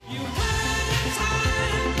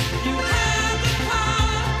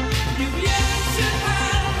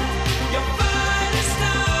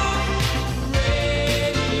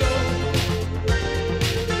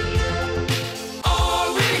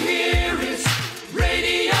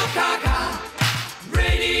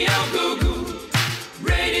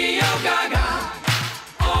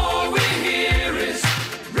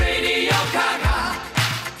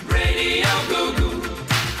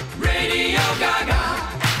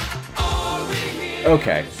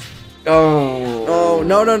Okay. Oh,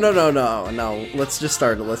 no. Let's just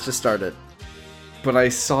start it. But I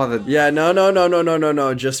saw that. Yeah,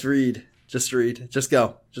 no. Just read. Just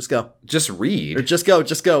go. Just read. Or just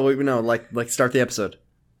go. No, like start the episode.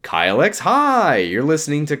 Kyle X, hi! You're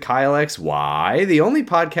listening to Kyle X Y, the only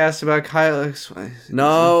podcast about Kyle X Y.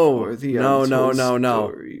 No.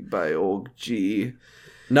 Story by Old G.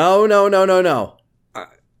 No.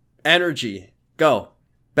 Energy. Go.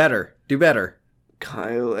 Better. Do better.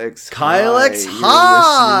 Kyle X, hi! Let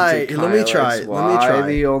me try.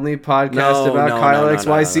 The only podcast about Kyle X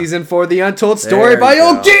Y Season 4, The Untold Story There by you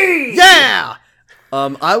go. Old G! Yeah!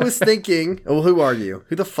 I was thinking, well, who are you?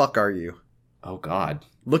 Who the fuck are you? Oh, God.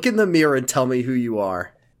 Look in the mirror and tell me who you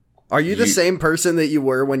are. Are you the same person that you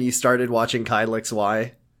were when you started watching Kyle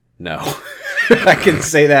XY? No. I can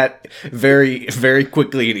say that very, very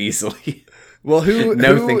quickly and easily. Well,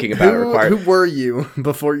 thinking about it required. Who were you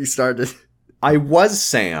before you started? I was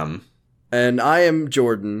Sam. And I am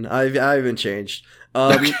Jordan. I haven't changed.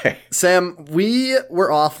 Okay. Sam, we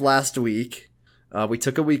were off last week. We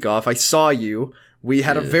took a week off. I saw you. We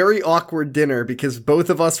had a very awkward dinner because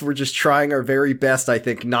both of us were just trying our very best, I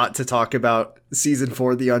think, not to talk about Season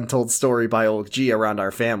 4, The Untold Story by Old G around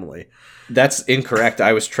our family. That's incorrect.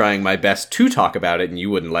 I was trying my best to talk about it, and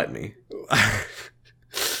you wouldn't let me.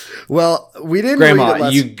 Well, we didn't Grandma,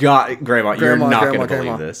 read it Grandma, you're not going to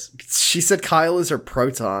believe this. She said Kyle is her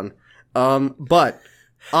proton. But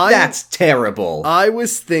that's terrible. I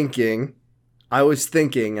was thinking, and I was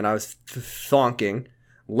thonking,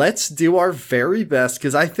 let's do our very best,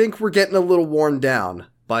 because I think we're getting a little worn down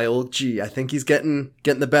by Old G. I think he's getting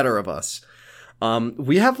the better of us.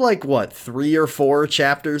 We have 3 or 4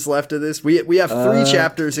 chapters left of this. We have 3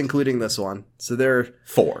 chapters, including this one. So there are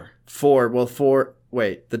 4. 4. Well, 4.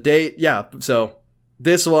 Wait, the date. Yeah. So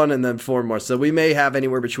this one and then 4 more. So we may have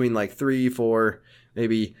anywhere between 3, 4,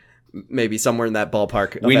 maybe somewhere in that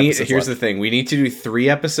ballpark. Here's the thing. We need to do 3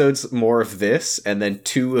 episodes more of this and then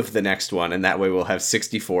 2 of the next one. And that way we'll have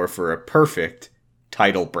 64 for a perfect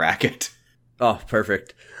title bracket. Oh,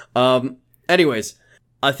 perfect. Anyways,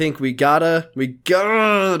 I think we gotta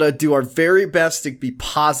do our very best to be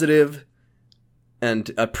positive and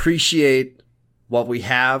appreciate what we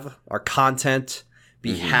have, our content,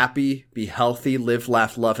 be happy, be healthy, live,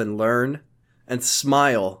 laugh, love, and learn, and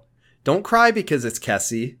smile. Don't cry because it's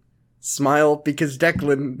Kessie. Smile because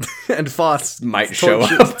Declan and Foss might show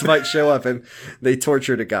up, and they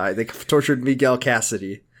tortured a guy. They tortured Miguel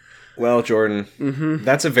Cassidy. Well, Jordan,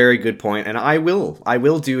 that's a very good point, and I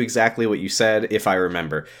will do exactly what you said if I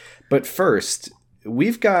remember. But first,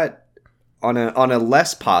 we've got on a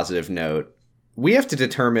less positive note, we have to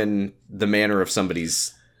determine the manner of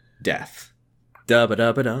somebody's death. Big D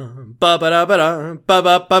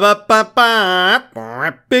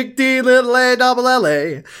little A double L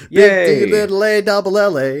A. Big D little A double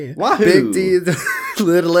L A. Wahoo! Big D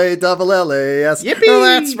little A double L A. Yes. Yippee! Oh,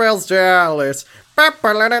 that smells jealous.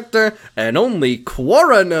 And only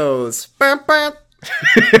Quora knows. I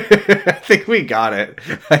think we got it.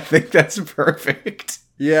 I think that's perfect.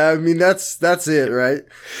 Yeah, I mean that's it, right?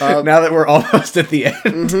 Now that we're almost at the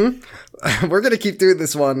end. We're gonna keep doing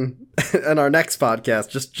this one in our next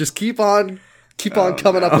podcast. Just keep on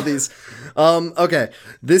coming up with these. Okay,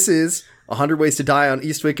 this is 100 Ways to Die on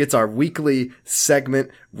Eastwick. It's our weekly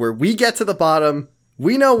segment where we get to the bottom.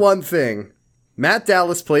 We know one thing: Matt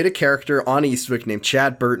Dallas played a character on Eastwick named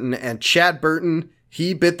Chad Burton, and Chad Burton,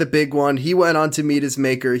 he bit the big one. He went on to meet his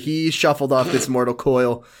maker. He shuffled off this mortal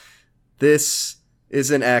coil. This is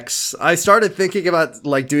an X. I started thinking about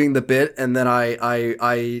doing the bit, and then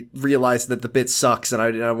I realized that the bit sucks, and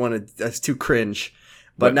I wanted, that's too cringe.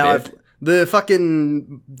 But now the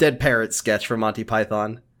fucking dead parrot sketch from Monty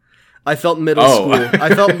Python. I felt middle school.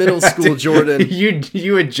 I felt middle school Jordan.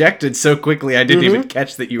 You ejected so quickly I didn't even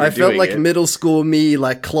catch that you were doing it. I felt like middle school me,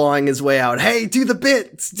 clawing his way out. Hey, do the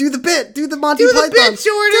bit! Do the Monty Python! Do the bit,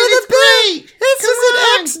 Jordan! It's great! This is an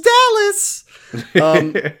X Dallas!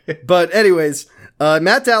 But anyways,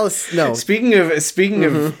 Matt Dallas, no. Speaking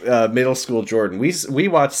of middle school Jordan, we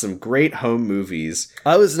watched some great home movies.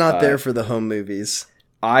 I was not there for the home movies.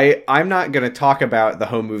 I'm not going to talk about the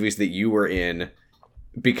home movies that you were in,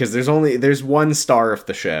 because there's one star of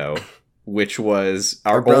the show, which was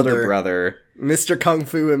our older brother. Mr. Kung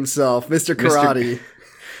Fu himself, Mr. Karate.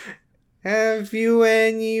 Have you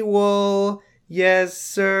any wool? Yes,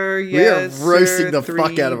 sir. Yes, we are roasting the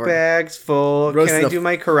fuck out of our bags full. Can I do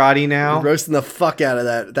my karate now? We're roasting the fuck out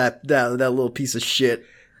of that little piece of shit.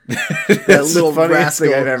 That little the funniest rascal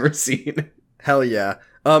thing I've ever seen. Hell yeah.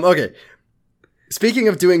 Okay. Speaking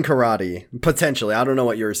of doing karate, potentially, I don't know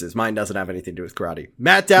what yours is. Mine doesn't have anything to do with karate.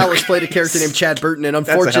 Matt Dallas played a character named Chad Burton, and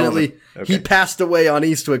unfortunately, he passed away on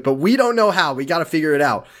Eastwick, but we don't know how. We got to figure it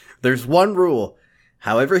out. There's one rule.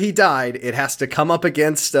 However he died, it has to come up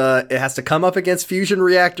against fusion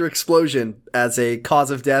reactor explosion as a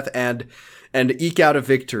cause of death and eke out a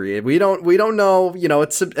victory. We don't know,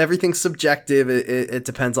 it's everything's subjective. It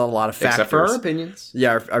depends on a lot of factors. Except for our opinions.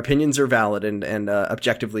 Yeah, our opinions are valid and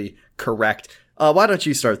objectively correct. Why don't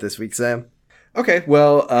you start this week, Sam? Okay,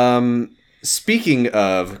 well, speaking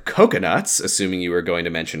of coconuts, assuming you were going to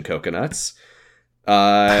mention coconuts.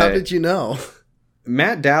 How did you know?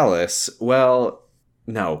 Matt Dallas,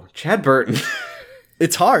 no, Chad Burton.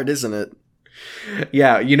 It's hard, isn't it?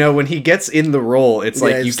 Yeah, when he gets in the role, it's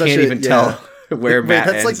like you can't even tell where Matt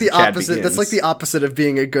ends. That's like the opposite. Begins. That's like the opposite of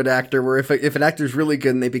being a good actor, where if an actor's really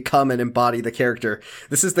good and they become and embody the character,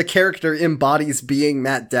 this is the character embodies being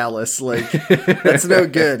Matt Dallas. Like, that's no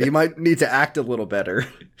good. He might need to act a little better.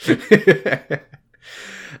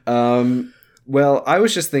 Well, I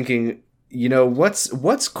was just thinking,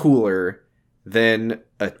 what's cooler than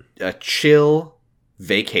a chill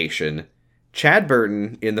vacation? Chad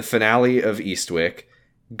Burton, in the finale of Eastwick,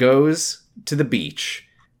 goes to the beach,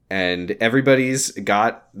 and everybody's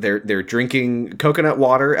got they're drinking coconut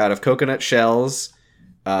water out of coconut shells,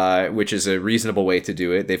 which is a reasonable way to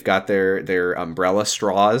do it. They've got their umbrella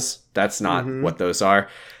straws. That's not what those are,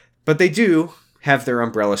 but they do have their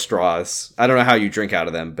umbrella straws. I don't know how you drink out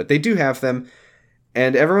of them, but they do have them.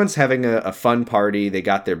 And everyone's having a fun party. They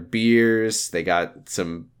got their beers. They got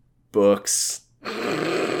some books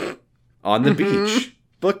on the beach.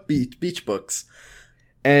 Beach books.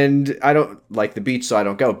 And I don't like the beach, so I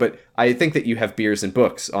don't go. But I think that you have beers and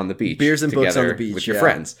books on the beach. Beers and books on the beach with your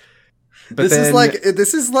friends. But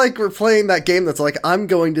this is like we're playing that game that's like, I'm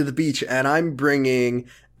going to the beach and I'm bringing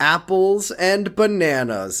apples and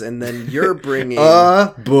bananas, and then you're bringing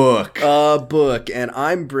a book, and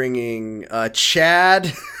I'm bringing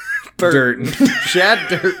Chad Durton. Chad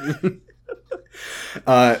Durton.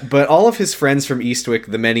 But all of his friends from Eastwick,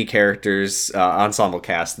 the many characters ensemble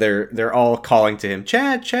cast, they're all calling to him,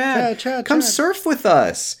 Chad, come surf with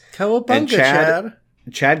us. Cowabunga, Chad.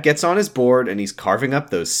 Chad gets on his board and he's carving up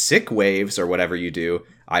those sick waves or whatever you do.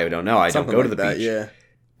 I don't know. I don't go to the beach. Yeah.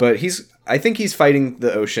 But I think he's fighting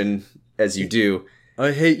the ocean as you do.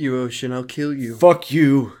 I hate you, ocean. I'll kill you. Fuck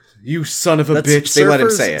you, you son of a bitch. They let him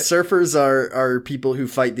say it. Surfers are people who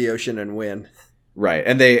fight the ocean and win. Right,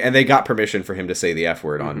 and they got permission for him to say the F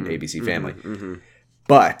word on ABC Family.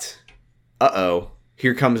 But,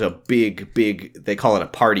 here comes a big, they call it a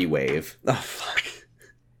party wave. Oh, fuck.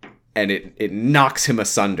 And it knocks him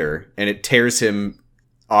asunder, and it tears him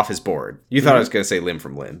off his board. You thought I was going to say limb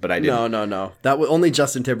from limb, but I didn't. No. Only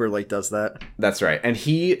Justin Timberlake does that. That's right. And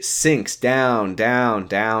he sinks down to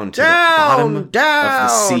the bottom of the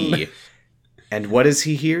sea. And what does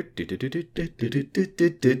he hear? And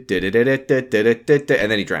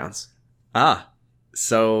then he drowns.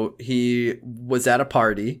 So he was at a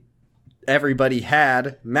party. Everybody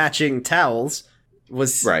had matching towels.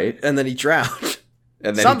 Right. And then he drowned.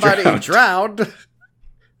 And then somebody drowned.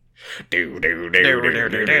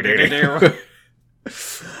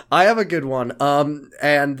 I have a good one.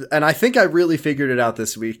 And I think I really figured it out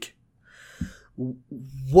this week.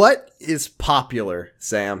 What is popular,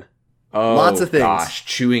 Sam? Oh, lots of things. Gosh,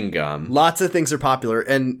 chewing gum. Lots of things are popular,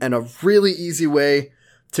 and a really easy way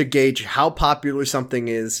to gauge how popular something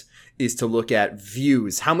is to look at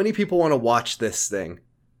views. How many people want to watch this thing?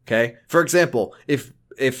 Okay, for example, if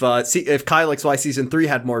Kyle XY season 3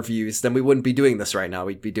 had more views, then we wouldn't be doing this right now.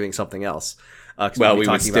 We'd be doing something else. Well, we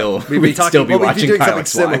would still be watching Kyle XY.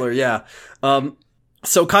 Similar, yeah.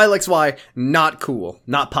 So Kyle XY, not cool,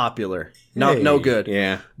 not popular, no good.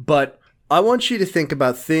 Yeah, but I want you to think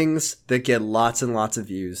about things that get lots and lots of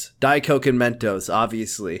views. Diet Coke and Mentos,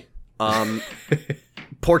 obviously.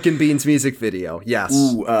 Pork and Beans music video, yes.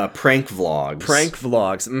 Ooh, prank vlogs.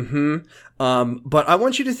 But I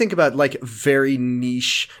want you to think about like very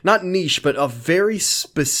niche, not niche, but a very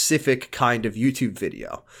specific kind of YouTube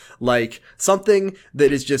video. Like something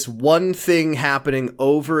that is just one thing happening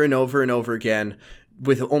over and over and over again,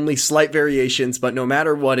 with only slight variations, but no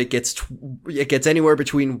matter what, it gets anywhere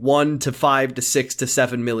between 1 to 5 to 6 to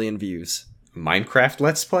 7 million views. Minecraft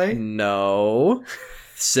Let's Play? No.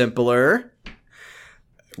 Simpler.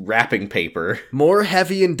 Wrapping paper. More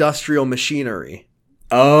heavy industrial machinery.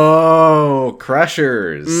 Oh,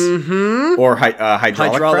 crushers. Or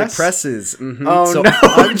hydraulic presses. Oh, so no.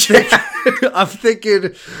 I'm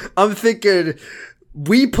thinking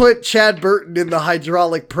we put Chad Burton in the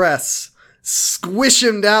hydraulic press. Squish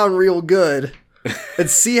him down real good. and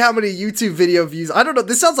see how many YouTube video views. I don't know.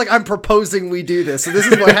 This sounds like I'm proposing we do this. So this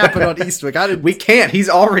is what happened on Eastwick. We can't. He's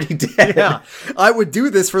already dead. Yeah, I would do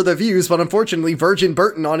this for the views, but unfortunately, Virgin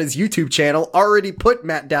Burton on his YouTube channel already put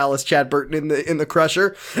Matt Dallas, Chad Burton in the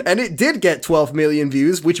Crusher, and it did get 12 million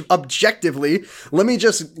views. Which objectively, let me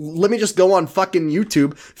just go on fucking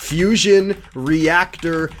YouTube. Fusion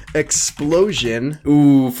reactor explosion.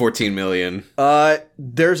 Ooh, 14 million.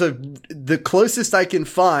 The closest I can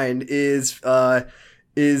find is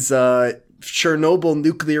Chernobyl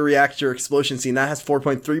nuclear reactor explosion scene. That has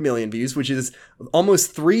 4.3 million views, which is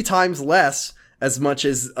almost 3 times less as much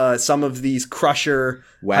as some of these Crusher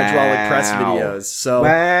hydraulic press videos. So,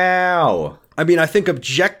 wow. I mean, I think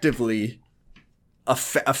objectively, a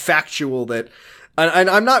factual that, and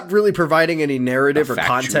I'm not really providing any narrative or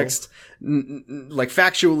context. Like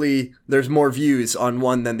factually, there's more views on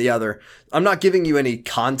one than the other. I'm not giving you any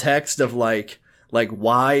context of like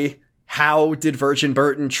why, how did Virgin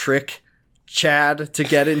Burton trick Chad to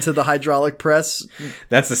get into the hydraulic press?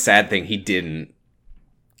 That's the sad thing. He didn't.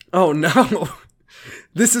 Oh no.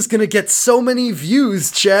 This is gonna get so many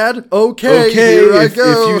views, Chad. Okay, here I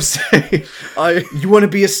go. If you say, you want to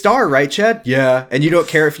be a star, right, Chad? Yeah. And you don't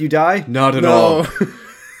care if you die? Not at all.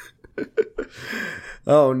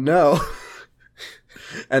 Oh no.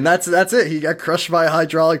 And that's it. He got crushed by a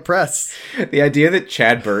hydraulic press. The idea that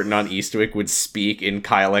Chad Burton on Eastwick would speak in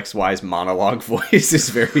Kyle XY's monologue voice is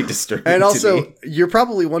very disturbing. And also, to me. You're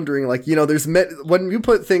probably wondering, like, you know, when you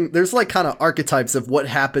put there's like kind of archetypes of what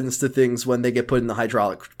happens to things when they get put in the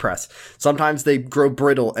hydraulic press. Sometimes they grow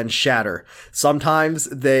brittle and shatter. Sometimes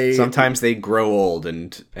they grow old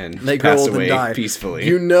and they pass grow old away and die peacefully.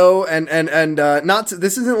 You know,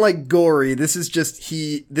 this isn't like gory. This is just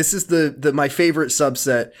this is the my favorite subset.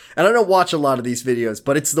 And I don't watch a lot of these videos,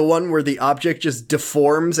 but it's the one where the object just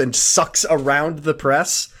deforms and sucks around the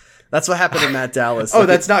press. That's what happened to Matt Dallas. Oh,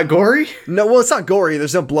 that's not gory? No, well, it's not gory.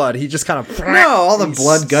 There's no blood. He just kind of... No, all the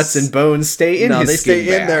blood, guts, and bones stay in his skin. No, they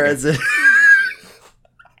stay in there as it...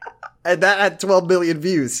 And that had 12 million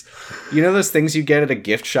views. You know those things you get at a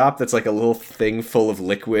gift shop that's like a little thing full of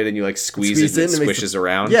liquid and you like squeeze it and it squishes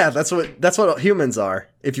around? Yeah, that's what humans are.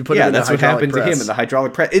 If you put it in the hydraulic press. Yeah, that's what happened to him in the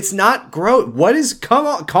hydraulic press. It's not gross. What is... Come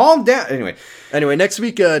on, calm down. Anyway, next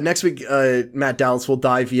week, Matt Dallas will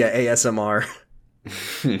die via ASMR.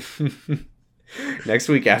 Next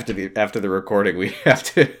week after the recording, we have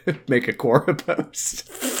to make a Quora post.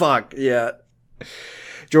 Fuck, yeah.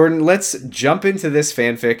 Jordan, let's jump into this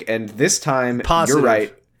fanfic, and this time, positive. You're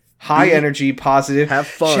right. High energy, positive. Have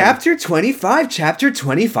fun. Chapter 25,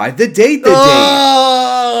 the date.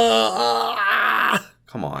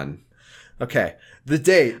 Come on. Okay, the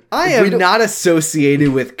date. I am not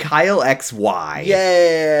associated with Kyle XY.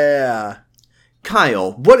 Yeah.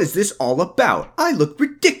 Kyle, what is this all about? I look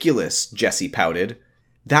ridiculous, Jesse pouted.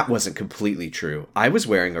 That wasn't completely true. I was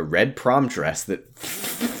wearing a red prom dress that...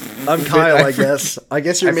 I'm Kyle, I guess. I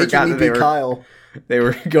guess you're making me be Kyle. They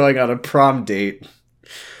were going on a prom date.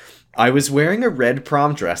 I was wearing a red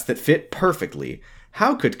prom dress that fit perfectly.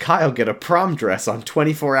 How could Kyle get a prom dress on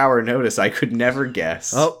 24-hour notice? I could never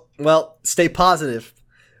guess. Oh, well, stay positive.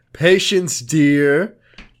 Patience, dear.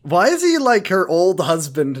 Why is he like her old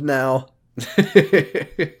husband now?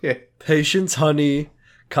 Patience, honey,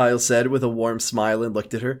 Kyle said with a warm smile and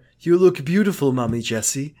looked at her. You look beautiful, Mommy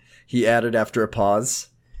Jessie, he added after a pause.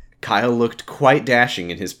 Kyle looked quite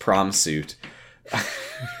dashing in his prom suit.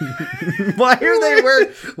 Why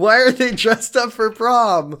are they dressed up for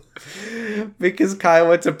prom? Because Kyle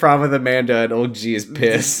went to prom with Amanda and old G is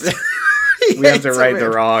pissed. We have to right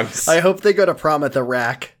the wrongs. I hope they go to prom at the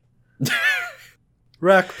rack.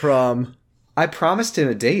 Rack prom. I promised him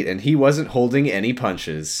a date and he wasn't holding any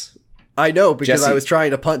punches. I know, because I was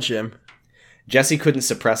trying to punch him. Jessie couldn't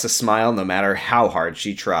suppress a smile no matter how hard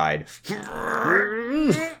she tried.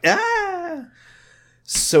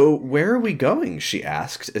 So, where are we going? She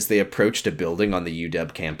asked as they approached a building on the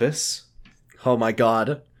UW campus. Oh my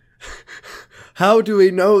god. How do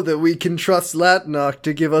we know that we can trust Latnock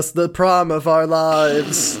to give us the prom of our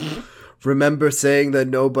lives? Remember saying that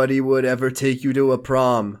nobody would ever take you to a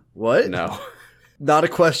prom. What? No. Not a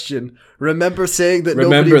question. Remember saying that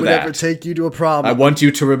nobody would ever take you to a prom. I want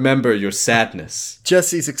you to remember your sadness.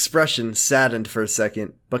 Jessie's expression saddened for a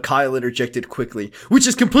second, but Kyle interjected quickly. Which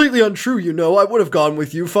is completely untrue, you know. I would have gone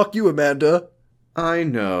with you. Fuck you, Amanda. I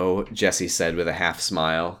know, Jessie said with a half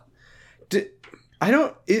smile.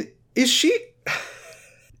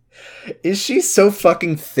 Is she so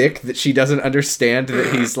fucking thick that she doesn't understand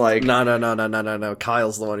that he's like... No.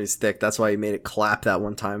 Kyle's the one who's thick. That's why he made it clap that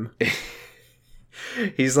one time.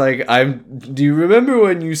 He's like, do you remember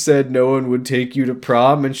when you said no one would take you to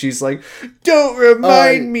prom? And she's like, don't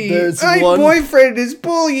remind me. My boyfriend is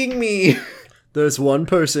bullying me. There's one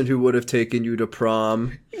person who would have taken you to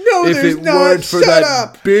prom. No, if there's it not. weren't for Shut that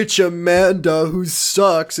up. bitch Amanda who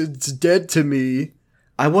sucks. It's dead to me.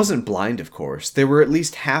 I wasn't blind, of course. There were at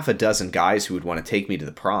least half a dozen guys who would want to take me to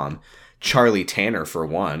the prom. Charlie Tanner, for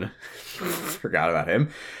one. Forgot about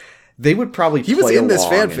him. They would probably He was in this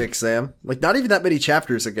fanfic, Sam. Like, not even that many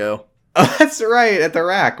chapters ago. Oh, that's right, at the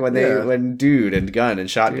rack, when Dude and Gun and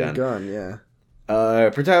Shotgun. Dude, Gun, yeah.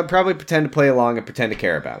 Probably pretend to play along and pretend to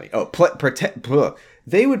care about me.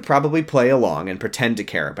 They would probably play along and pretend to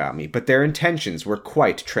care about me, but their intentions were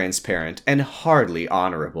quite transparent and hardly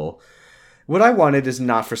honorable. What I wanted is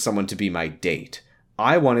not for someone to be my date.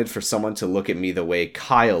 I wanted for someone to look at me the way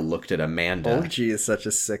Kyle looked at Amanda. OG is such a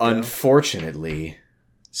sicko. Unfortunately.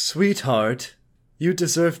 Sweetheart, you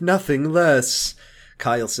deserve nothing less,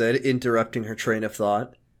 Kyle said, interrupting her train of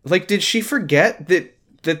thought. Like, did she forget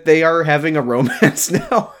that they are having a romance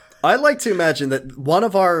now? I like to imagine that one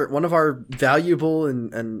of our valuable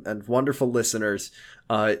and wonderful listeners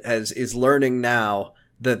is learning now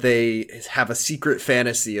that they have a secret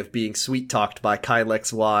fantasy of being sweet-talked by Kyle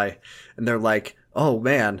XY, and they're like, oh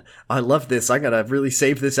man, I love this. I gotta really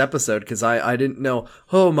save this episode because I didn't know.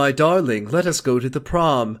 Oh, my darling, let us go to the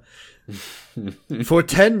prom. For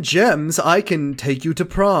 10 gems, I can take you to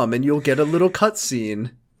prom and you'll get a little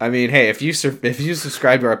cutscene. I mean, hey, if you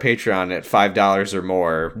subscribe to our Patreon at $5 or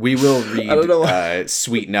more, we will read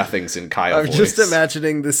sweet nothings in Kyle voice. I'm just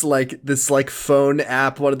imagining this phone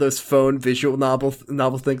app, one of those phone visual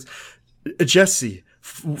novel things. Jesse,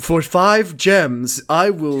 for 5 gems, I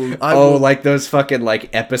will. Like those fucking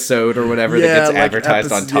episode or whatever that gets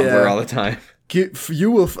advertised on Tumblr all the time.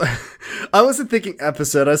 You will. I wasn't thinking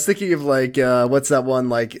episode. I was thinking of what's that one?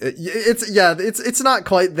 It's not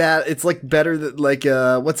quite that. It's better than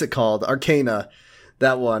what's it called? Arcana.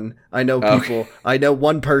 That one. I know people. Okay. I know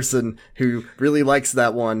one person who really likes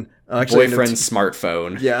that one. Actually, boyfriend's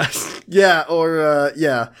smartphone. Yeah, yeah, or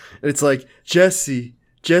yeah. It's like Jesse,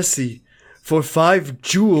 for 5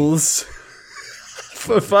 jewels.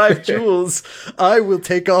 For 5 jewels, I will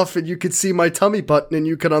take off and you can see my tummy button and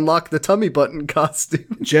you can unlock the tummy button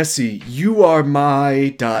costume. Jesse, you are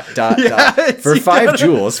my ... For 5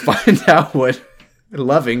 jewels, find out what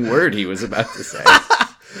loving word he was about to say.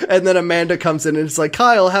 And then Amanda comes in and it's like,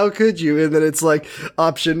 Kyle, how could you? And then it's like,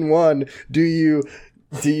 option 1, do you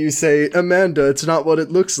say, Amanda, it's not what it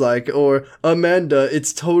looks like? Or, Amanda,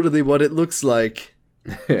 it's totally what it looks like.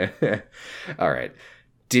 All right.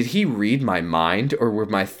 Did he read my mind, or were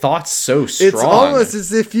my thoughts so strong? It's almost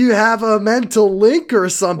as if you have a mental link or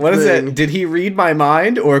something. What is it? Did he read my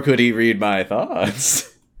mind, or could he read my thoughts?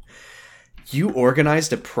 You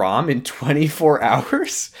organized a prom in 24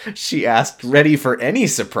 hours? She asked, ready for any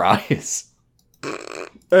surprise.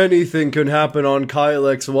 Anything can happen on Kyle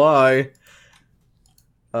XY.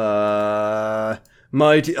 Oh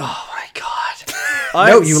my god.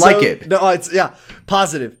 No, you like it. No, it's, yeah,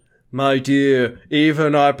 positive. My dear,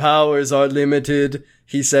 even our powers are limited,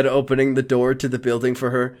 he said, opening the door to the building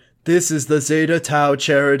for her. This is the Zeta Tau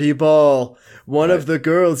charity ball. One of the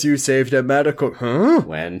girls you saved at Metacorp. Huh?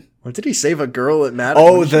 When? When did he save a girl at Metacorp?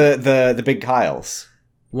 Oh, the big Kyles.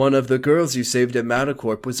 One of the girls you saved at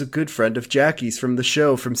Metacorp was a good friend of Jackie's from the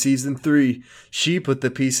show from season 3. She put the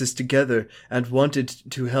pieces together and wanted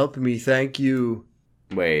to help me thank you.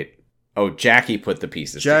 Wait. Oh, Jackie put the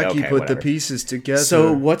pieces together. Jackie put the pieces together.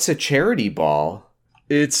 So what's a charity ball?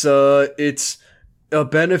 It's a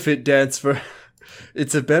benefit dance for...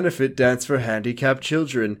 It's a benefit dance for handicapped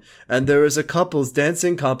children, and there is a couples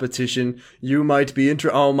dancing competition. You might be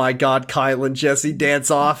Oh my god, Kyle and Jesse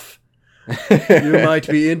dance off. You might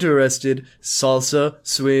be interested. Salsa,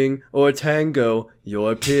 swing, or tango.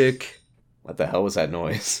 Your pick. What the hell was that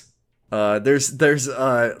noise? There's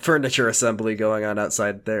furniture assembly going on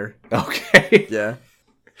outside there. Okay. Yeah.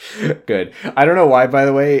 Good. I don't know why, by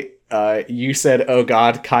the way, you said, oh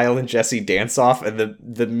god, Kyle and Jesse dance off, and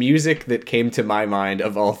the music that came to my mind,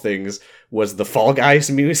 of all things, was the Fall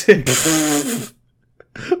Guys music.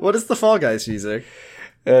 What is the Fall Guys music?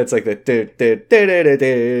 It's like the...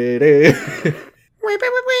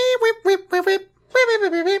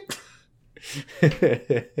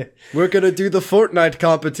 We're gonna do the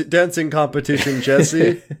Fortnite dancing competition,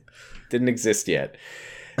 Jesse. Didn't exist yet.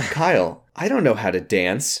 Kyle, I don't know how to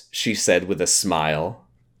dance, she said with a smile.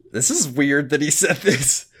 This is weird that he said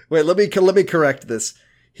this. Wait, let me correct this.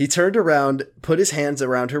 He turned around, put his hands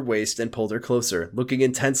around her waist, and pulled her closer. Looking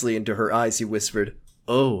intensely into her eyes, he whispered,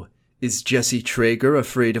 "Oh, is Jesse Traeger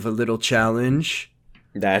afraid of a little challenge?"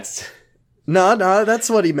 That's No, that's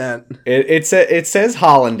what he meant. It says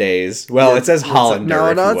hollandaise. Well, it says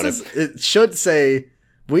Hollander. It should say,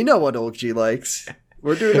 we know what Old G likes.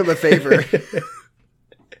 We're doing him a favor.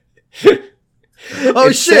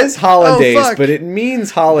 It says hollandaise, but it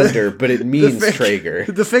means Hollander, but it means Traeger.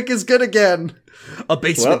 The fic is good again. A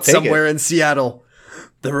basement somewhere in Seattle.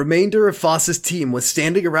 The remainder of Foss's team was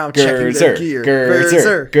standing around checking their gear.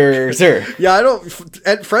 Gerzer.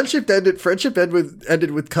 Yeah, friendship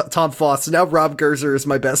ended with Tom Foss. Now Rob Gerzer is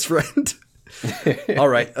my best friend. All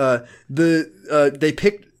right.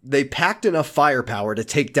 They packed enough firepower to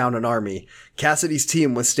take down an army. Cassidy's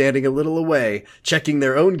team was standing a little away, checking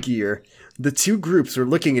their own gear. The two groups were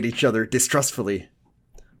looking at each other distrustfully.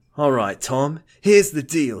 All right, Tom, here's the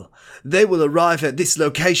deal. They will arrive at this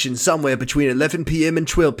location somewhere between 11 p.m. and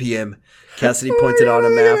 12 p.m. Cassidy pointed on a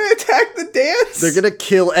map. They're gonna attack the dance? They're gonna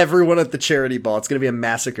kill everyone at the charity ball. It's gonna be a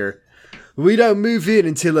massacre. We don't move in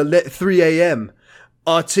until 3 a.m.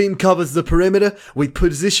 Our team covers the perimeter. We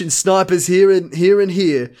position snipers here and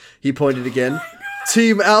here. He pointed again.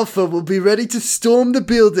 Team Alpha will be ready to storm the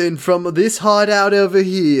building from this hideout over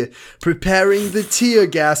here, preparing the tear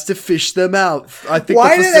gas to fish them out. I think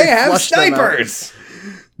Why do they have snipers?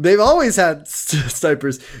 They've always had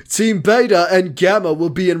snipers. Team Beta and Gamma will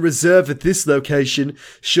be in reserve at this location.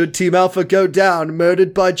 Should Team Alpha go down,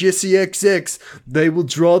 murdered by Jesse XX, they will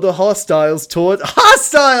draw the hostiles toward...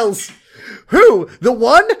 Hostiles! Who? The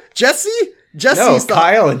one? Jesse? Jesse's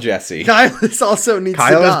Kyle and Jesse. Kyle also needs to die.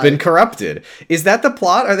 Kyle has been corrupted. Is that the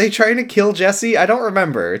plot? Are they trying to kill Jesse? I don't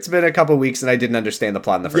remember. It's been a couple weeks and I didn't understand the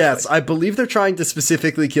plot in the first place. Yes, I believe they're trying to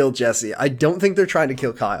specifically kill Jesse. I don't think they're trying to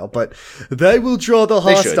kill Kyle, but they will draw the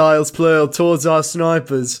hostiles plural towards our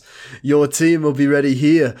snipers. Your team will be ready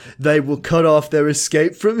here. They will cut off their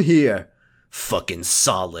escape from here. Fucking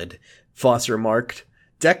solid, Foss remarked.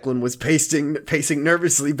 Declan was pacing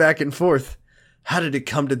nervously back and forth. How did it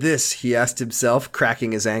come to this? He asked himself,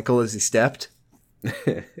 cracking his ankle as he stepped.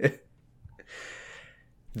 The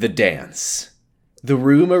dance. The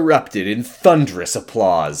room erupted in thunderous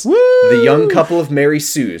applause. Woo! The young couple of Mary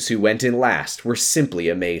Sues who went in last were simply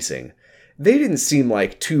amazing. They didn't seem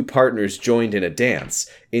like two partners joined in a dance.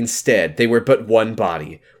 Instead, they were but one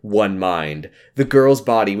body, one mind. The girl's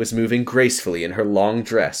body was moving gracefully in her long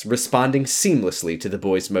dress, responding seamlessly to the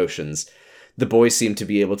boy's motions. The boy seemed to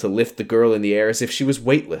be able to lift the girl in the air as if she was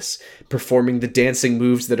weightless, performing the dancing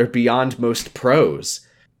moves that are beyond most pros.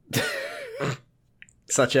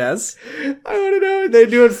 Such as? I want to know. They're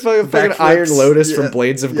doing fucking Iron Lotus from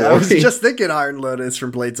Blades of Glory. I was just thinking Iron Lotus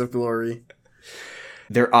from Blades of Glory.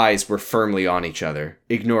 Their eyes were firmly on each other,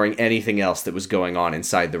 ignoring anything else that was going on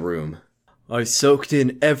inside the room. I soaked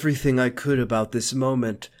in everything I could about this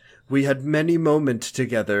moment. We had many moments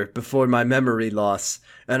together before my memory loss,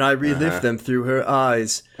 and I relived them through her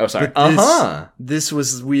eyes. Oh, sorry. This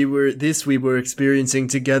we were experiencing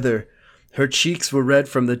together. Her cheeks were red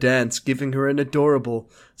from the dance, giving her an adorable,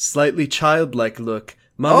 slightly childlike look.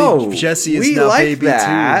 Mommy Jessie is now baby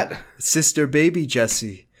too. Sister baby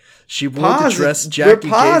Jessie. She wore the dress Jackie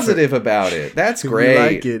gave her. We're positive about it. That's great.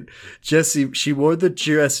 We like it. Jessie, she wore the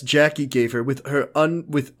dress Jackie gave her with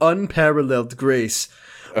unparalleled grace.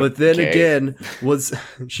 But then again,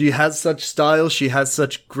 she has such style, she has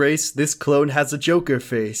such grace, this clone has a Joker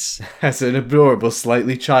face. Has an adorable,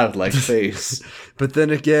 slightly childlike face. But then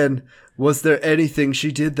again, was there anything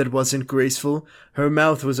she did that wasn't graceful? Her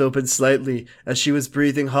mouth was open slightly, as she was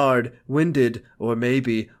breathing hard, winded, or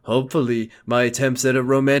maybe, hopefully, my attempts at a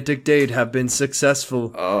romantic date have been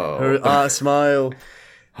successful. Oh. Her smile.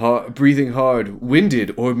 Breathing hard,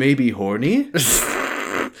 winded, or maybe horny?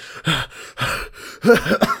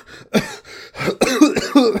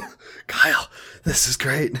 Kyle, this is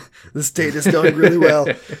great. This date is going really well.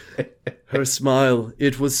 Her smile,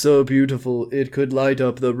 it was so beautiful, it could light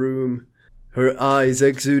up the room. Her eyes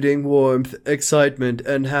exuding warmth, excitement,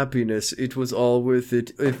 and happiness. It was all worth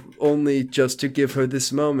it, if only just to give her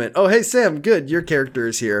this moment. Oh, hey, Sam, good, your character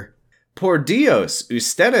is here. Por Dios,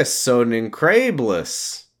 ustedes son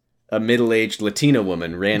increíbles. A middle-aged Latina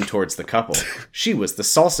woman ran towards the couple. She was the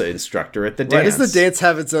salsa instructor at the dance. Why does the dance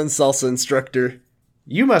have its own salsa instructor?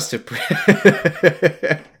 You must have...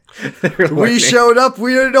 We showed up.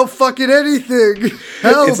 We didn't know fucking anything.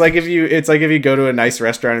 Help. It's like if you go to a nice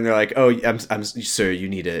restaurant and they're like, "Oh, I'm sir, you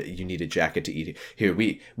need a jacket to eat. Here,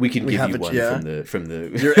 we can give you one from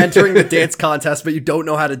the." You're entering the dance contest, but you don't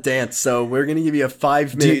know how to dance, so we're gonna give you a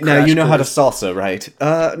 5-minute. Now you know how to salsa, right?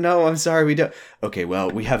 No, I'm sorry, we don't. Okay,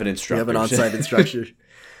 well, we have an instructor. We have an on-site instructor.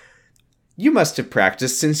 You must have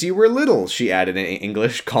practiced since you were little, she added in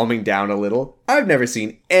English, calming down a little. I've never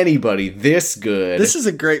seen anybody this good. This is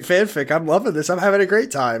a great fanfic. I'm loving this. I'm having a great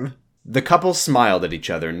time. The couple smiled at each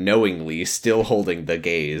other, knowingly still holding the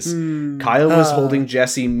gaze. Kyle was holding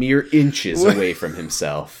Jesse mere inches away from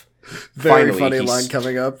himself. Very funny line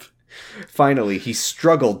coming up. Finally, he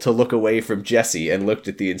struggled to look away from Jesse and looked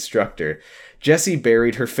at the instructor. Jesse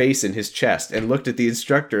buried her face in his chest and looked at the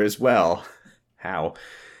instructor as well. How?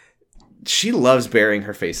 She loves burying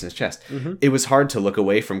her face in his chest. It was hard to look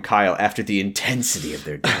away from Kyle after the intensity of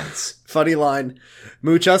their dance. Funny line.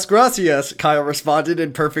 Muchas gracias, Kyle responded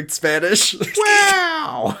in perfect Spanish.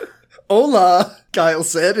 Wow! Hola, Kyle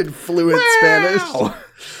said in fluent Spanish.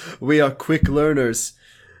 We are quick learners,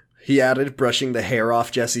 he added, brushing the hair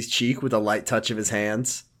off Jesse's cheek with a light touch of his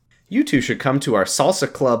hands. You two should come to our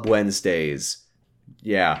salsa club Wednesdays.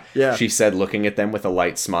 Yeah, she said, looking at them with a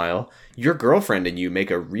light smile. Your girlfriend and you make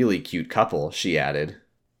a really cute couple, she added.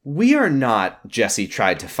 We are not, Jesse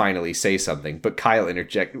tried to finally say something, but Kyle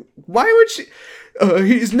interjected. Why would she?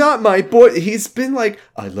 He's not my boy. He's been like,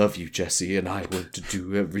 I love you, Jesse, and I want to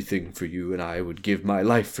do everything for you, and I would give my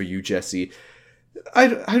life for you, Jesse. I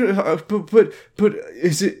don't, but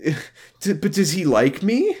is it, but does he like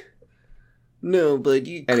me? No, but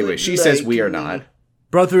you Anyway, she says we are not.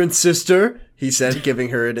 Brother and sister, he said, giving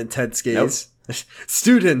her an intense gaze. Nope.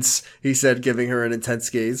 Students, he said, giving her an intense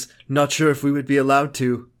gaze. Not sure if we would be allowed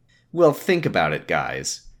to. Well, think about it,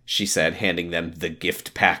 guys, she said, handing them the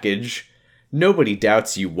gift package. Nobody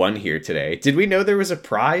doubts you won here today. Did we know there was a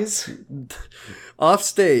prize? Off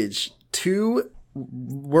stage, 2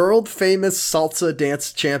 world-famous salsa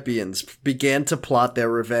dance champions began to plot their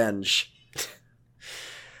revenge.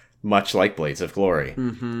 Much like Blades of Glory.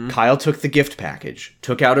 Kyle took the gift package,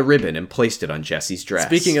 took out a ribbon, and placed it on Jesse's dress.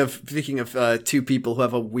 Speaking of 2 people who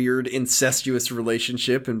have a weird incestuous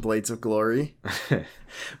relationship in Blades of Glory.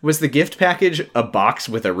 Was the gift package a box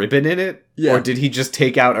with a ribbon in it? Yeah. Or did he just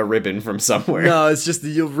take out a ribbon from somewhere? No, it's just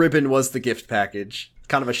the ribbon was the gift package.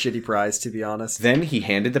 Kind of a shitty prize, to be honest. Then he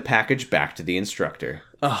handed the package back to the instructor.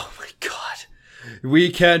 Oh my god. We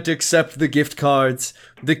can't accept the gift cards.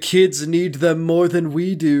 The kids need them more than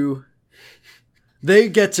we do. They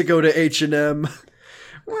get to go to H&M.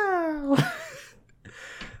 Wow.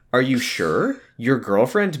 Are you sure? Your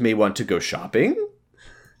girlfriend may want to go shopping?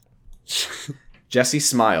 Jesse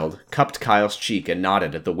smiled, cupped Kyle's cheek, and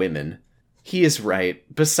nodded at the women. He is right.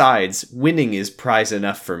 Besides, winning is prize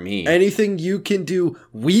enough for me. Anything you can do,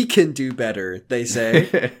 we can do better, they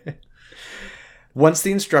say. Once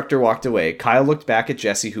the instructor walked away, Kyle looked back at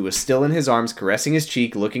Jesse, who was still in his arms, caressing his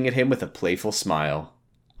cheek, looking at him with a playful smile.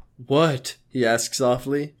 What? He asked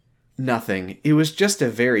softly. Nothing. It was just a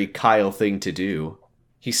very Kyle thing to do.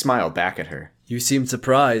 He smiled back at her. You seem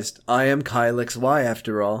surprised. I am Kyle XY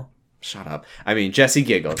after all. Shut up. I mean, Jesse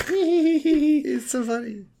giggled. It's so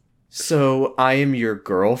funny. So, I am your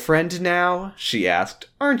girlfriend now? She asked.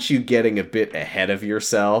 Aren't you getting a bit ahead of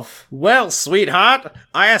yourself? Well, sweetheart,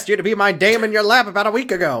 I asked you to be my dame in your lap about a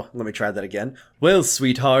week ago. Let me try that again. Well,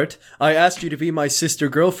 sweetheart, I asked you to be my sister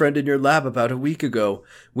girlfriend in your lab about a week ago.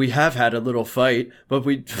 We have had a little fight, but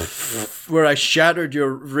where I shattered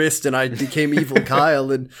your wrist and I became evil Kyle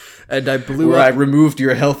and I blew Where up. I removed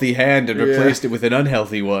your healthy hand and replaced it with an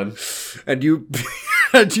unhealthy one. And you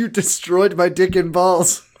destroyed my dick and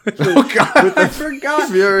balls. Oh god, I forgot.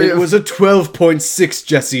 Fury it was a 12.6,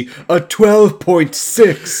 Jesse. A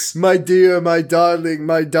 12.6. My dear, my darling,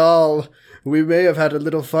 my doll. We may have had a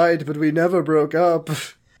little fight, but we never broke up.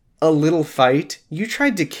 A little fight? You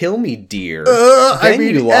tried to kill me, dear. Then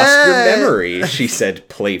you lost your memory, she said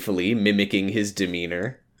playfully, mimicking his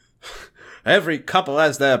demeanor. Every couple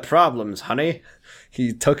has their problems, honey.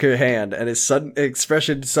 He took her hand, and his sudden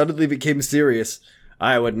expression suddenly became serious.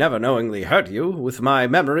 I would never knowingly hurt you, with my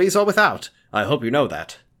memories or without. I hope you know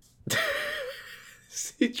that.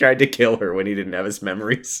 He tried to kill her when he didn't have his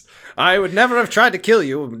memories. I would never have tried to kill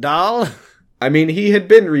you, doll. I mean, he had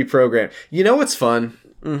been reprogrammed. You know what's fun?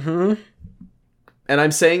 And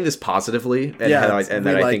I'm saying this positively, and I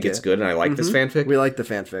think it's good, and I like this fanfic. We like the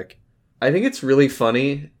fanfic. I think it's really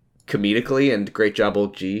funny, comedically, and great job,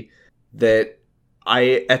 Old G, that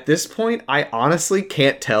at this point, I honestly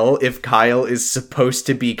can't tell if Kyle is supposed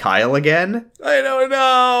to be Kyle again. I don't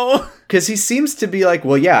know. Because he seems to be like,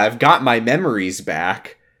 well, yeah, I've got my memories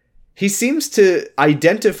back. He seems to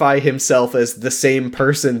identify himself as the same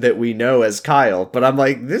person that we know as Kyle, but I'm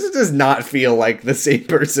like, this does not feel like the same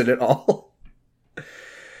person at all.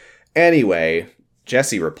 Anyway,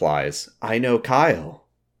 Jesse replies, I know Kyle.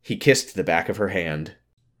 He kissed the back of her hand.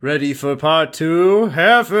 Ready for part 2?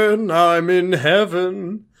 Heaven, I'm in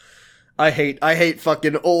heaven. I hate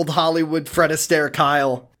fucking old Hollywood Fred Astaire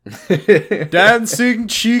Kyle. Dancing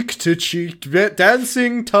cheek to cheek,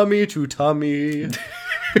 dancing tummy to tummy.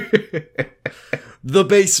 The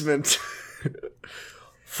basement.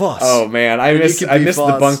 Foss. Oh man, I missed the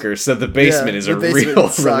Foss. bunker, so the basement is a basement real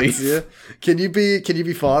sucks, relief. Yeah. Can you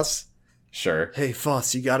be Foss? Sure. Hey,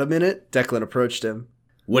 Foss, you got a minute? Declan approached him.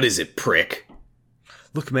 What is it, prick?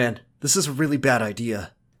 Look, man, this is a really bad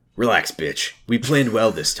idea. Relax, bitch. We planned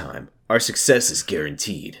well this time. Our success is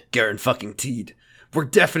guaranteed. Guaranteed. We're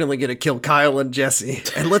definitely gonna kill Kyle and Jesse.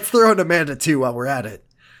 And let's throw in Amanda too while we're at it.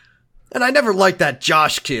 And I never liked that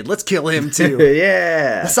Josh kid. Let's kill him too.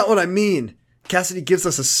 Yeah. That's not what I mean. Cassidy gives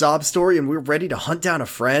us a sob story and we're ready to hunt down a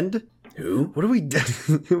friend? Who? What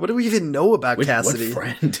do we even know about Cassidy?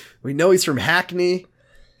 What friend? We know he's from Hackney.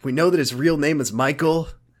 We know that his real name is Michael.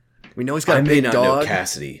 We know he's got I a may big not dog. know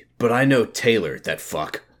Cassidy, but I know Taylor, that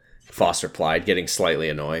fuck. Foss replied, getting slightly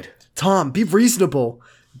annoyed. Tom, be reasonable.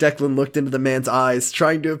 Declan looked into the man's eyes,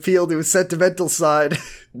 trying to appeal to his sentimental side.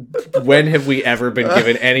 When have we ever been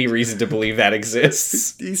given any reason to believe that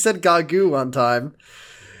exists? He said Gagoo one time.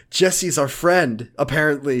 Jesse's our friend,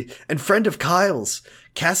 apparently, and friend of Kyle's.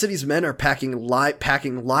 Cassidy's men are packing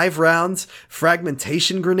live rounds,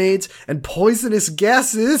 fragmentation grenades, and poisonous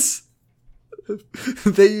gases.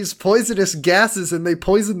 They use poisonous gases and they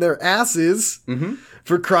poison their asses.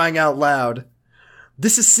 For crying out loud.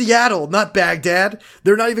 This is Seattle, not Baghdad.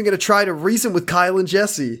 They're not even going to try to reason with Kyle and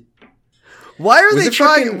Jesse. Why are they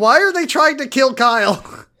trying to kill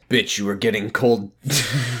Kyle? Bitch, you are getting cold.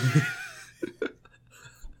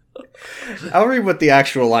 I'll read what the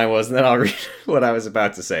actual line was, and then I'll read what I was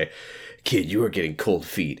about to say. Kid, you are getting cold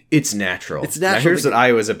feet. It's natural. It's natural. Now here's what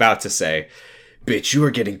I was about to say. Bitch, you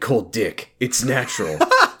are getting cold dick. It's natural.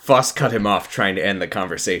 Foss cut him off, trying to end the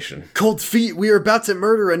conversation. Cold feet, we are about to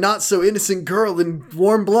murder a not-so-innocent girl in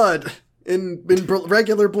warm blood. In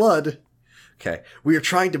regular blood. Okay. We are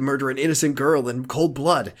trying to murder an innocent girl in cold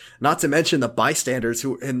blood. Not to mention the bystanders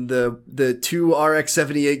who in the 2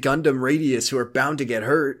 RX-78 Gundam Radius who are bound to get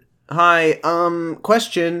hurt. Hi,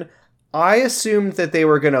 question. I assumed that they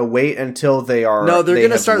were gonna wait until they are. No, they're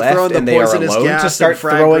gonna start throwing the poisonous gas to start and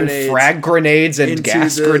frag throwing grenades frag grenades and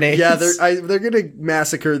gas grenades. Yeah, they're gonna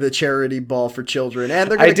massacre the charity ball for children, and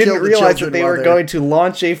they're gonna I didn't kill the realize children that they while were they're- going to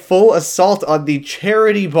launch a full assault on the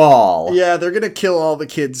charity ball. Yeah, they're gonna kill all the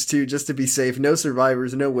kids too, just to be safe. No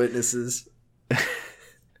survivors, no witnesses.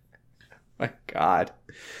 My God.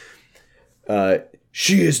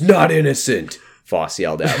 She is not innocent. Foss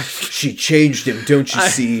yelled out. She changed him, don't you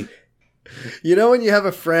see? You know when you have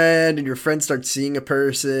a friend and your friend starts seeing a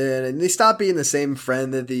person and they stop being the same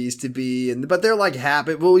friend that they used to be, but they're like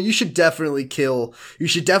happy. Well, you should definitely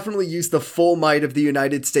use the full might of the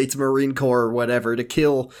United States Marine Corps or whatever to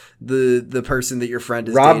kill the person that your friend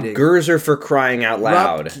is Rob dating. Gerzer for crying out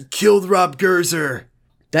loud. Killed Rob Gerzer.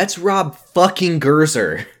 That's Rob fucking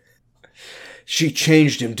Gerzer. She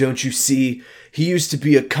changed him, don't you see? He used to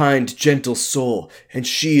be a kind, gentle soul, and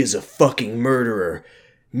she is a fucking murderer.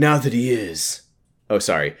 Now that he is... Foss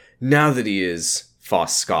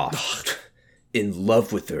scoffed. In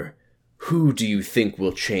love with her. Who do you think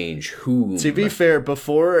will change whom? To be fair,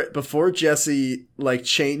 before Jesse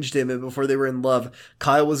changed him and before they were in love,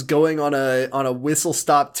 Kyle was going on a whistle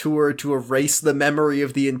stop tour to erase the memory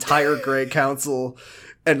of the entire Grey Council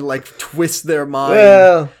and twist their mind.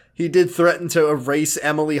 Well... He did threaten to erase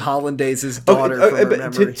Emily Hollandaise' daughter from her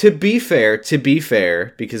memory. To be fair,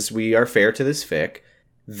 because we are fair to this fic,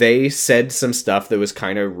 they said some stuff that was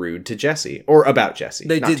kind of rude to Jesse. Or about Jesse.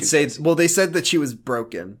 They did say... Well, they said that she was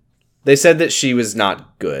broken. They said that she was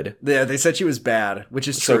not good. Yeah, they said she was bad, which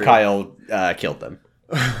is true. So Kyle killed them.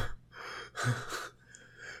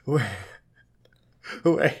 Wait.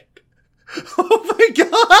 Oh my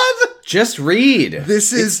God! Just read.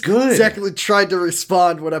 This is good. Declan tried to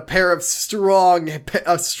respond when a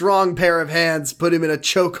strong pair of hands put him in a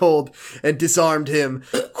chokehold and disarmed him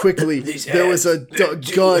quickly. There was a gun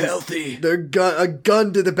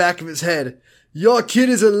to the back of his head. Your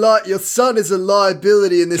son is a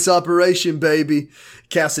liability in this operation, baby.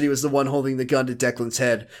 Cassidy was the one holding the gun to Declan's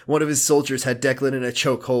head. One of his soldiers had Declan in a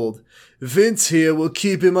chokehold. Vince here will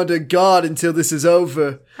keep him under guard until this is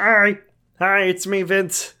over. Hi, it's me,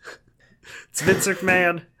 Vince. It's Vince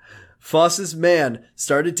McMahon. Foss's man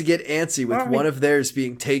started to get antsy with one of theirs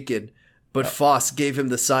being taken, but Foss gave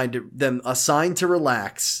him a sign to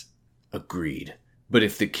relax. Agreed. But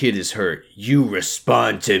if the kid is hurt, you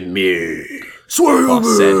respond to me. Swear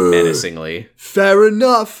Foss said menacingly. Fair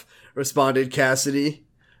enough, responded Cassidy,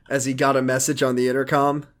 as he got a message on the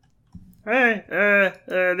intercom. Hey,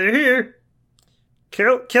 they're here.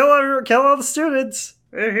 Kill all the students.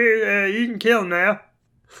 They're here. You can kill them now.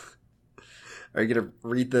 Are you gonna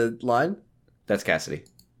read the line? That's Cassidy.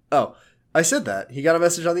 Oh, I said that. He got a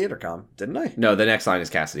message on the intercom, didn't I? No, the next line is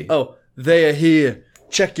Cassidy. Oh, They are here.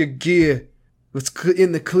 Check your gear. What's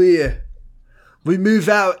in the clear? We move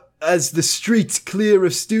out as the streets clear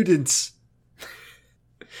of students.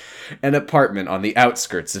 An apartment on the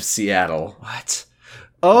outskirts of Seattle. What?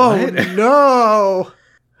 Oh, What? no.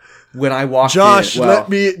 When I walked Josh, in... well,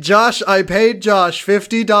 Josh, I paid Josh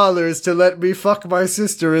 $50 to let me fuck my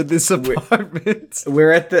sister in this apartment.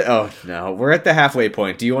 We're at the... Oh, no. We're at the halfway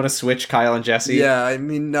point. Do you want to switch Kyle and Jesse? Yeah, I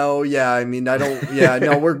mean, no, yeah, I mean, I don't... Yeah,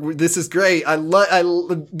 no, this is great.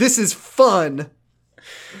 This is fun.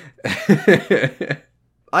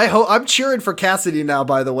 I'm cheering for Cassidy now,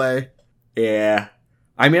 by the way. Yeah.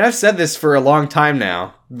 I mean, I've said this for a long time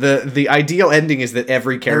now. The ideal ending is that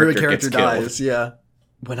every character gets killed. dies, yeah.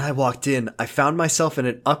 When I walked in, I found myself in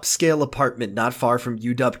an upscale apartment not far from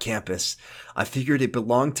UW campus. I figured it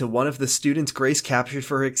belonged to one of the students Grace captured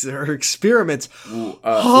for her experiments. Wait,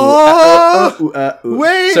 so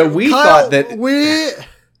we Kyle, thought that...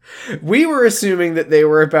 We were assuming that they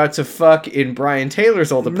were about to fuck in Brian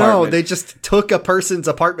Taylor's old apartment. No, they just took a person's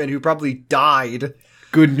apartment who probably died.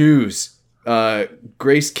 Good news.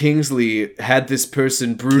 Grace Kingsley had this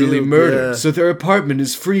person brutally murdered, so their apartment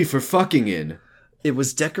is free for fucking in. It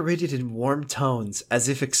was decorated in warm tones, as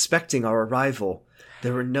if expecting our arrival.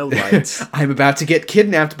 There were no lights. I'm about to get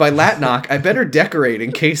kidnapped by Latnock. I better decorate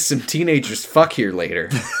in case some teenagers fuck here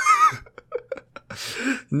later.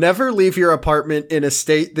 Never leave your apartment in a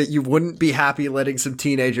state that you wouldn't be happy letting some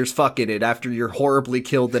teenagers fuck in it after you're horribly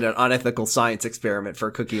killed in an unethical science experiment for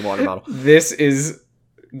a cookie and water bottle. This is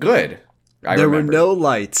good. There were no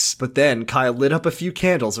lights, but then Kyle lit up a few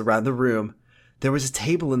candles around the room. There was a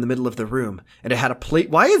table in the middle of the room, and it had a plate.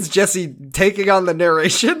 Why is Jesse taking on the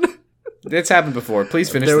narration? It's happened before. Please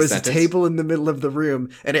finish the sentence. There was a table in the middle of the room,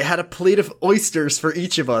 and it had a plate of oysters for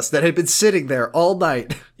each of us that had been sitting there all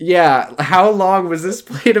night. Yeah, how long was this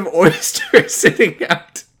plate of oysters sitting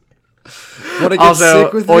out? Wanna get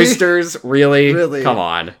sick with me? Oysters? Really? Really? Come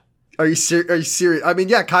on. Are you serious? I mean,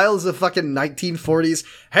 yeah, Kyle's a fucking 1940s.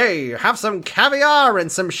 Hey, have some caviar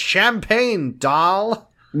and some champagne, doll.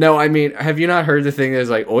 No, I mean, have you not heard the thing that's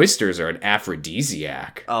like oysters are an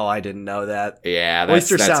aphrodisiac? Oh, I didn't know that. Yeah, that's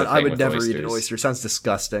a thing I would with never oysters. eat an oyster. Sounds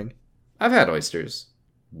disgusting. I've had oysters.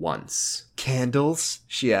 Once. Candles?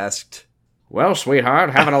 She asked. Well,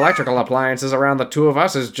 sweetheart, having electrical appliances around the two of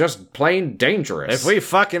us is just plain dangerous. If we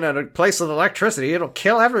fuck in a place with electricity, it'll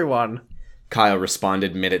kill everyone. Kyle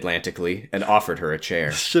responded mid-Atlantically and offered her a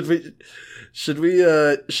chair. Should we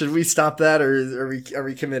stop that, or are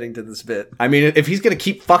we committing to this bit? I mean, if he's gonna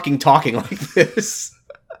keep fucking talking like this.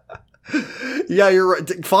 Yeah, you're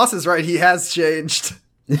right. Foss is right. He has changed.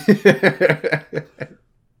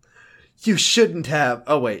 You shouldn't have.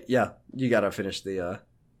 Oh wait, yeah. You gotta finish the.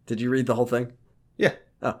 Did you read the whole thing? Yeah.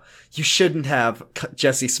 Oh, you shouldn't have.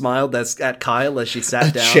 Jesse smiled at Kyle as she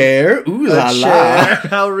sat down. Chair? Ooh la la.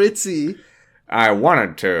 How ritzy. I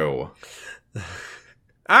wanted to.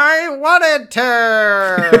 I wanted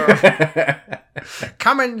to.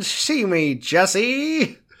 Come and see me,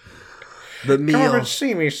 Jesse. The meal. Come and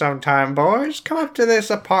see me sometime, boys. Come up to this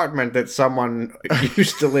apartment that someone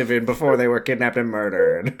used to live in before they were kidnapped and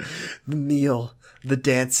murdered. The meal, the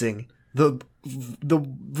dancing, the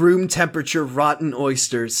room temperature rotten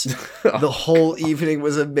oysters. The whole evening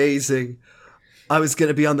was amazing. I was going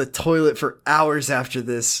to be on the toilet for hours after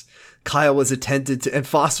this. Kyle was attentive to, and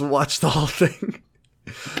Foss watched the whole thing.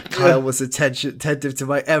 Kyle was attentive to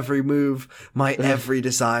my every move, my every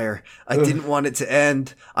desire. I didn't want it to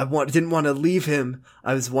end. Didn't want to leave him.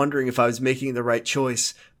 I was wondering if I was making the right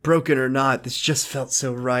choice. Broken or not, this just felt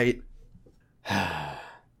so right.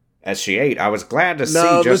 As she ate, I was glad to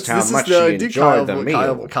see just how much she enjoyed the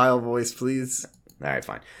meal. Kyle voice, please. All right,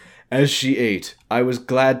 fine. As she ate, I was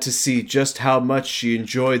glad to see just how much she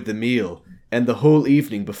enjoyed the meal, and the whole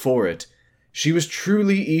evening before it. She was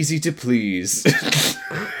truly easy to please.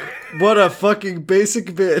 What a fucking basic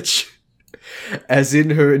bitch. As in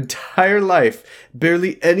her entire life,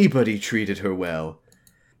 barely anybody treated her well.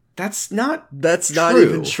 That's not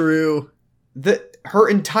even true. Her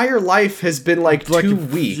entire life has been like 2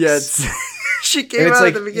 weeks. Yes. She came out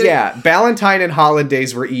at the beginning. Yeah, Valentine and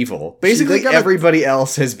Hollandaise were evil. Basically, everybody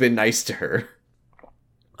else has been nice to her.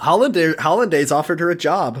 Hollandaise offered her a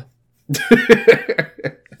job.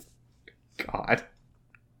 God.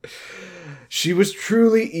 She was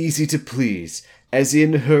truly easy to please, as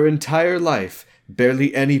in her entire life,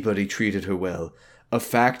 barely anybody treated her well, a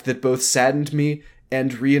fact that both saddened me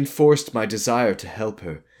and reinforced my desire to help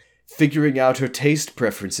her. Figuring out her taste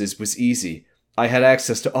preferences was easy. I had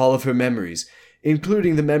access to all of her memories.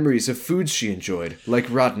 including the memories of foods she enjoyed, like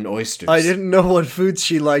rotten oysters. I didn't know what foods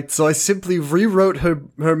she liked, so I simply rewrote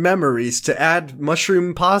her memories to add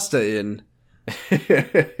mushroom pasta in.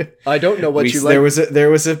 I don't know what you like. There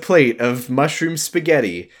was a plate of mushroom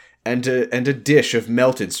spaghetti and a dish of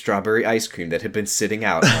melted strawberry ice cream that had been sitting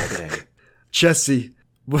out all day. Jesse,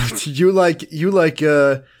 you like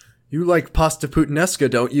pasta puttanesca,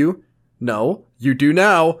 don't you? No, you do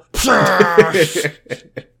now.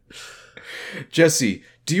 Jesse,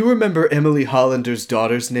 do you remember Emily Hollander's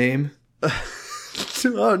daughter's name?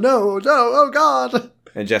 Oh no, oh God.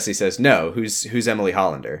 And Jesse says, "No, who's Emily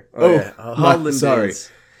Hollander?" Hollandaise. Sorry.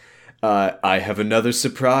 I have another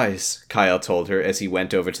surprise, Kyle told her as he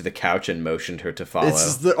went over to the couch and motioned her to follow.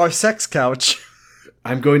 It's our sex couch.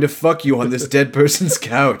 I'm going to fuck you on this dead person's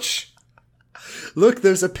couch. Look,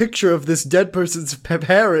 there's a picture of this dead person's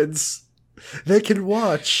parents. They can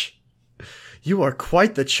watch. You are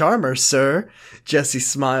quite the charmer, sir. Jessie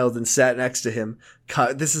smiled and sat next to him.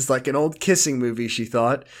 This is like an old kissing movie, she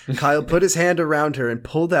thought. Kyle put his hand around her and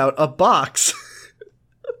pulled out a box.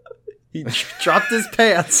 He dropped his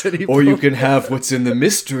pants and Or you can have what's in the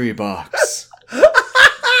mystery box.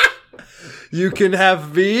 You can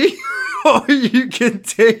have me, or you can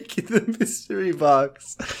take the mystery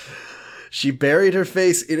box. She buried her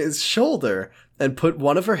face in his shoulder and put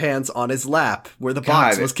one of her hands on his lap, where the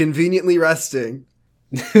box was conveniently resting.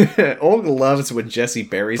 Olga loves when Jessie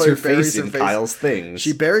buries her face in Kyle's things.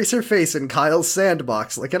 She buries her face in Kyle's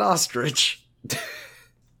sandbox like an ostrich.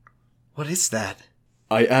 What is that?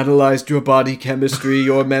 I analyzed your body chemistry,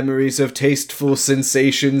 your memories of tasteful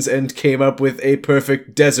sensations, and came up with a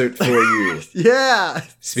perfect desert for you. Yeah!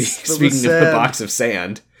 Speaking of the box of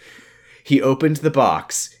sand, he opened the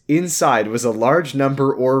box. Inside was a large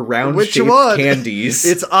number or round-shaped candies.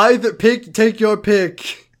 It's either take your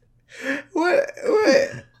pick. What?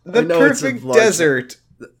 The perfect desert.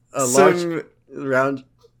 Large round.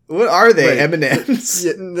 What are they? M&Ms?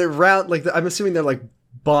 Yeah, they're round. I'm assuming they're like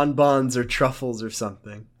bonbons or truffles or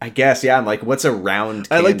something. I guess. Yeah. I'm like, what's a round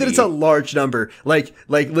candy? I like that it's a large number. Like,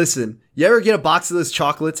 listen. You ever get a box of those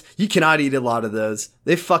chocolates? You cannot eat a lot of those.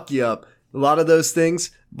 They fuck you up. A lot of those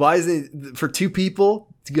things. Why is it for two people?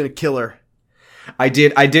 It's gonna kill her. I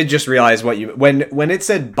did just realize what you when it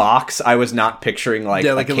said box, I was not picturing like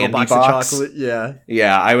a candy little box of chocolate.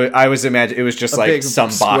 Yeah. I was imagining it was just like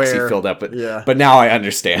some box he filled up with. Yeah. But now I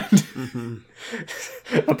understand. Mm-hmm.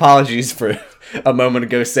 Apologies for a moment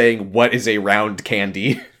ago saying what is a round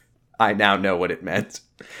candy. I now know what it meant.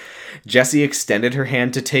 Jessie extended her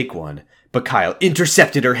hand to take one, but Kyle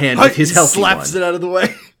intercepted her hand with his healthy one. Slaps it out of the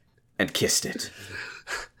way. And kissed it.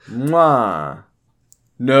 Mwah.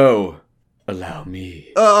 No. Allow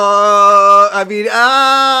me.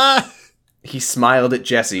 He smiled at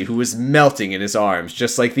Jessie, who was melting in his arms,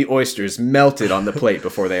 just like the oysters melted on the plate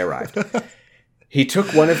before they arrived. He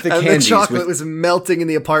took one of the candies. The chocolate was melting in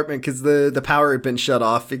the apartment because the power had been shut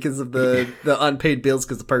off because of the unpaid bills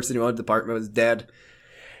because the person who owned the apartment was dead.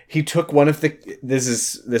 He took one of the... This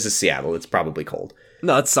is Seattle. It's probably cold.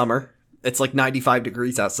 No, it's summer. It's like 95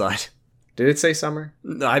 degrees outside. Did it say summer?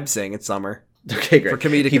 No, I'm saying it's summer. Okay, great. For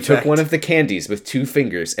comedic he effect. took one of the candies with 2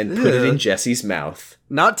 fingers and put it in Jessie's mouth.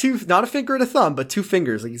 Not a finger and a thumb, but 2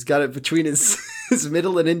 fingers. Like he's got it between his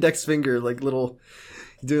middle and index finger, like little,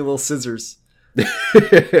 doing little scissors.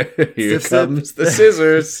 Here comes the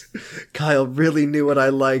scissors. Kyle really knew what I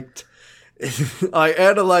liked. I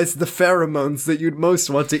analyzed the pheromones that you'd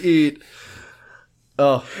most want to eat.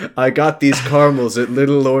 Oh, I got these caramels at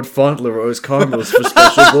Little Lord Fauntleroy's Caramels for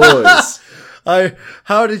Special Boys.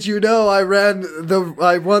 How did you know I won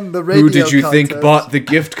the radio Who did you contest? think bought the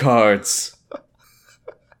gift cards?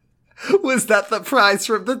 Was that the prize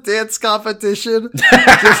from the dance competition?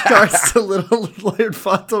 Gift cards to Little Lord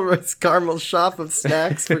Fauntleroy's Caramel Shop of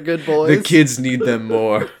Snacks for good boys. The kids need them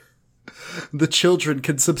more. The children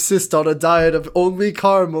can subsist on a diet of only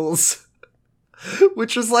caramels.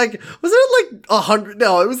 Which was like, was it like $100?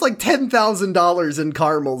 No, it was like $10,000 in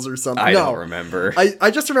caramels or something. I don't remember. I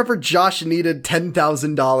just remember Josh needed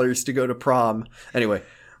 $10,000 to go to prom. Anyway,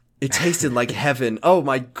 it tasted like heaven. Oh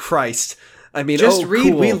my Christ. I mean, just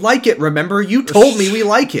read. Cool. We like it. Remember, you told me we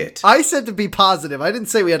like it. I said to be positive. I didn't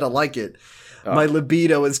say we had to like it. Oh. My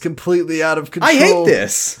libido is completely out of control. I hate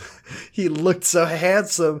this. He looked so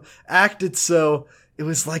handsome, acted so... It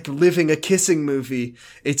was like living a kissing movie.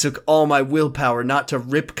 It took all my willpower not to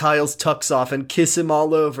rip Kyle's tux off and kiss him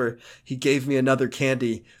all over. He gave me another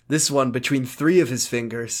candy, this one between 3 of his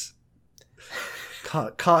fingers.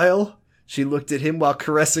 Kyle? She looked at him while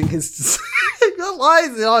caressing his... Why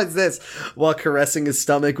is it always this? While caressing his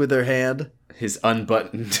stomach with her hand. His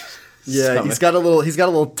unbuttoned Yeah, he's got a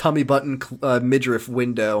little tummy button midriff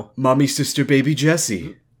window. Mommy, sister, baby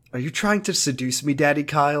Jessie. Are you trying to seduce me, Daddy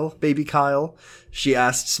Kyle, baby Kyle? She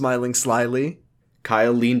asked, smiling slyly.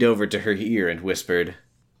 Kyle leaned over to her ear and whispered,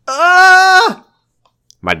 Ah!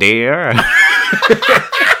 My dear.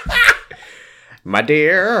 My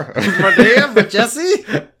dear. My dear, but Jesse?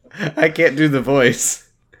 I can't do the voice.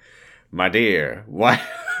 My dear. Why?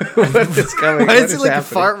 What is coming? Why is he like happening? a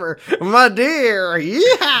farmer? My dear,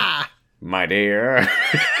 yeah! My dear.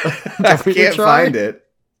 I can't try? find it.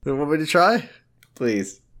 You want me to try?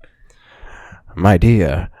 Please. My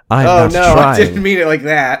dear, I'm Oh not no, trying. I didn't mean it like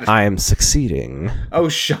that. I am succeeding. Oh,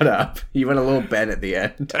 shut up. You went a little bent at the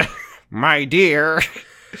end. My dear.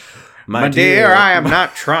 My dear, I am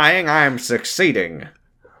not trying, I am succeeding.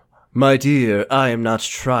 My dear, I am not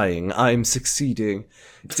trying. I am succeeding.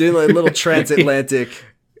 Doing like a little transatlantic,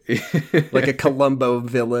 like a Columbo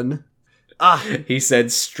villain. Ah, He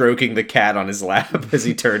said, stroking the cat on his lap as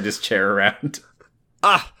he turned his chair around.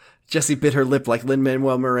 ah! Jessie bit her lip like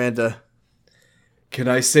Lin-Manuel Miranda. Can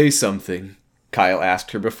I say something? Kyle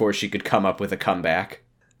asked her before she could come up with a comeback.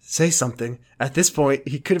 Say something. At this point,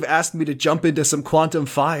 he could have asked me to jump into some quantum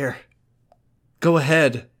fire. Go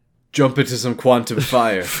ahead. Jump into some quantum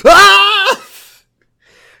fire. Ah!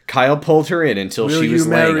 Kyle pulled her in until Will she was you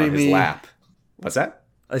laying marry on his me? lap. What's that?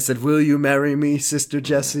 I said, will you marry me, Sister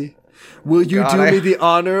Jessie? Will you God, do I- me the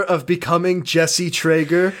honor of becoming Jessie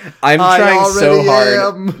Traeger? I'm I trying so already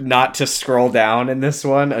hard am. not to scroll down in this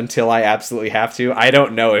one until I absolutely have to. I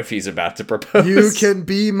don't know if he's about to propose. You can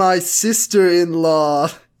be my sister-in-law.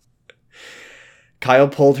 Kyle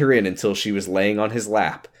pulled her in until she was laying on his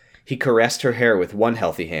lap. He caressed her hair with one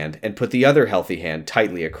healthy hand and put the other healthy hand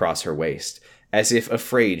tightly across her waist, as if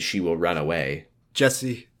afraid she will run away.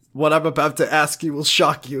 Jessie, what I'm about to ask you will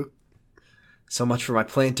shock you. So much for my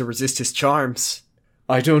plan to resist his charms.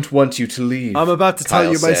 I don't want you to leave. I'm about to tell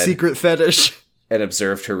Kyle you my said, secret fetish. and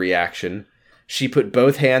observed her reaction. She put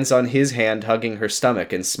both hands on his hand, hugging her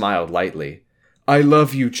stomach, and smiled lightly. I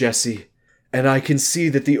love you, Jessie, and I can see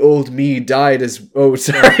that the old me died as... Oh,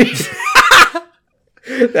 sorry.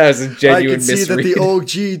 That was a I genuine can see that misread.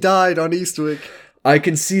 the OG died on Eastwick. I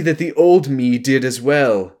can see that the old me did as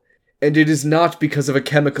well. And it is not because of a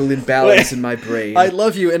chemical imbalance in my brain. I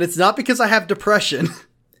love you, and it's not because I have depression.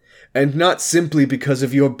 And not simply because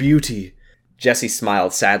of your beauty. Jessie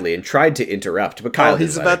smiled sadly and tried to interrupt, but Kyle Oh,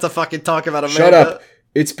 he's didn't about let to fucking talk about her. Amanda. Shut up!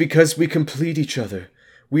 It's because we complete each other.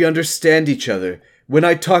 We understand each other. When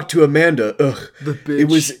I talked to Amanda, The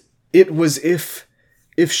bitch. it was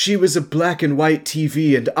if she was a black and white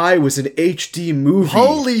TV and I was an HD movie.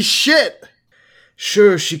 Holy shit!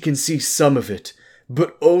 Sure, she can see some of it,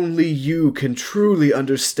 but only you can truly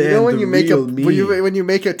understand You know when the you make real me. when you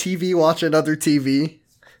make a TV watch another TV?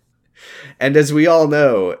 And as we all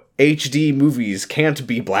know, HD movies can't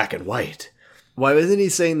be black and white. Why wasn't he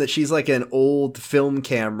saying that she's like an old film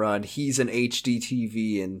camera and he's an HD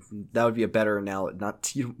TV, and that would be a better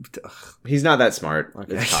analogy? He's not that smart.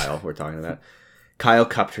 Okay. It's Kyle we're talking about. Kyle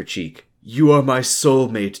cupped her cheek. You are my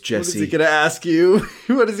soulmate, What is he Jessie. gonna ask you?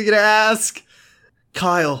 What is he gonna ask?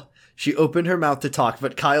 Kyle. She opened her mouth to talk,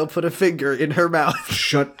 but Kyle put a finger in her mouth.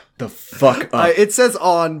 Shut the fuck up. It says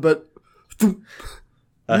on, but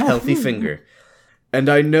A healthy finger. And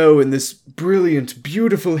I know in this brilliant,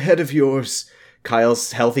 beautiful head of yours...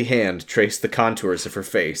 Kyle's healthy hand traced the contours of her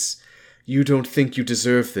face. You don't think you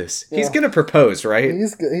deserve this. He's gonna propose, right?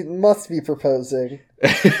 he must be proposing.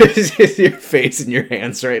 Your face in your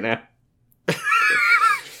hands right now.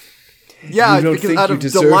 Yeah, You don't because think out you of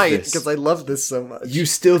deserve delight, this. because I love this so much. You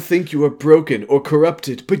still think you are broken or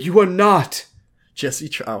corrupted, but you are not. Jesse.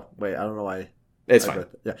 Oh wait, I don't know why. It's I fine.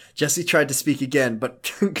 wrote that. Yeah, Jesse tried to speak again,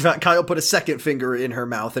 but Kyle put a second finger in her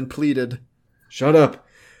mouth and pleaded. Shut up.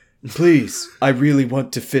 Please, I really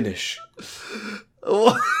want to finish.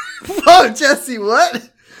 Whoa, Jesse,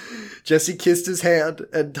 what? Jesse kissed his hand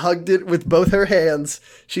and hugged it with both her hands.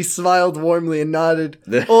 She smiled warmly and nodded.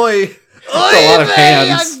 Oi! Oi, a lot of bae,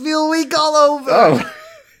 hands. I feel weak all over. Oh,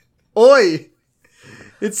 Oi!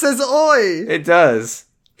 It says oi! it does.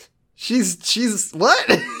 She's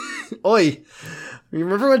what? Oi!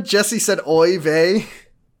 Remember when Jesse said oi, vey?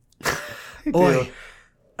 Oi!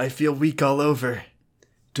 I feel weak all over.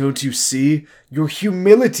 Don't you see? Your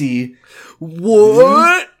humility.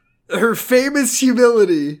 What? Her famous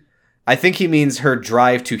humility. I think he means her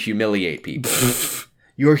drive to humiliate people.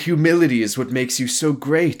 Your humility is what makes you so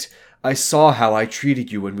great. I saw how I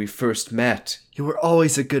treated you when we first met. You were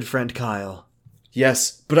always a good friend, Kyle.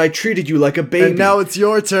 Yes, but I treated you like a baby. And now it's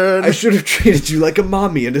your turn. I should have treated you like a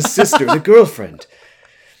mommy and a sister and a girlfriend.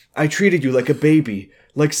 I treated you like a baby,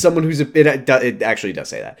 like someone who's it actually does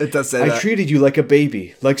say that. It does say I that. treated you like a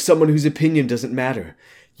baby, like someone whose opinion doesn't matter.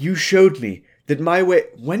 You showed me that my way...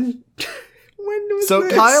 When was So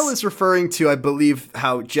this? Kyle is referring to, I believe,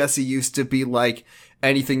 how Jesse used to be like,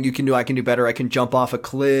 anything you can do, I can do better. I can jump off a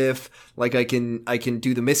cliff. Like I can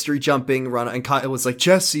do the mystery jumping run. And Kyle was like,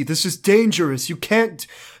 Jesse, this is dangerous. You can't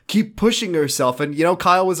keep pushing yourself. And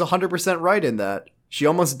Kyle was 100% right in that. She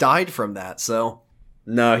almost died from that. So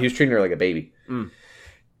No, he was treating her like a baby.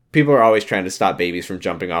 People are always trying to stop babies from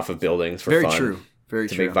jumping off of buildings for very fun. true. Very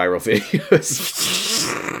to true. make viral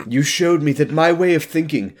videos. You showed me that my way of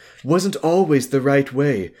thinking wasn't always the right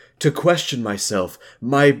way. To question myself,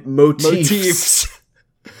 my motifs.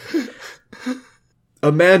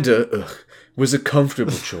 Amanda was a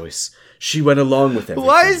comfortable choice. She went along with everything.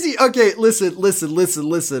 Why is he... Okay, listen.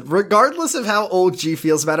 Regardless of how old G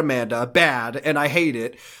feels about Amanda, bad, and I hate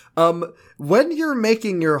it, when you're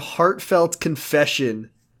making your heartfelt confession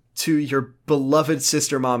to your beloved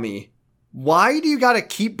sister mommy, why do you gotta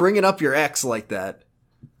keep bringing up your ex like that?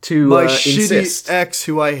 To My insist. shitty ex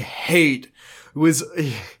who I hate was...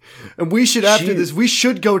 And we should, after this, we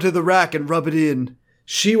should go to the rack and rub it in.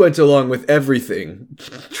 She went along with everything.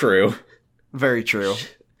 True. Very true.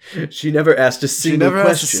 She never asked a single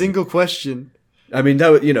question. Asked a single question. I mean,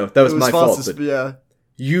 that was my fault. Fonz's- But yeah.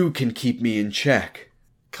 you can keep me in check.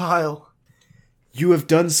 Kyle. You have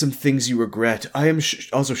done some things you regret. I am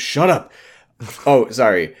also shut up. Oh,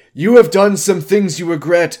 sorry. You have done some things you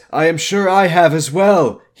regret. I am sure I have as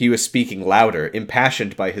well. He was speaking louder,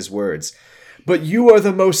 impassioned by his words. But you are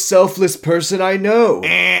the most selfless person I know.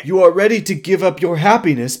 You are ready to give up your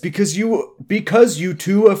happiness because you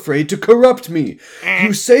too afraid to corrupt me.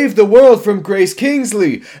 You saved the world from Grace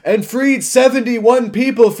Kingsley and freed 71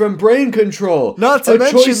 people from brain control. Not to A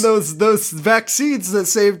mention choice- those vaccines that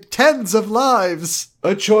saved tens of lives.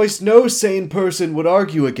 A choice no sane person would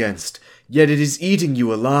argue against. Yet it is eating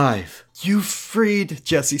you alive. You freed,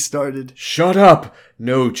 Jesse started. Shut up!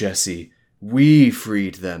 No, Jesse. We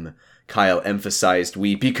freed them. Kyle emphasized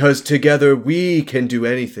we, because together we can do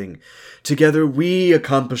anything. Together we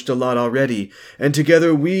accomplished a lot already, and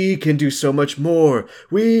together we can do so much more.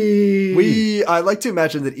 I like to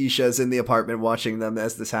imagine that Isha is in the apartment watching them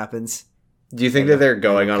as this happens. Do you think that they're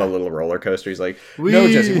going on a little roller coaster? He's like, no,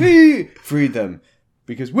 Jesse, we freed them.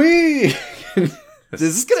 Because we... Is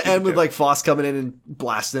this gonna end with like Foss coming in and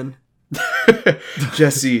blasting?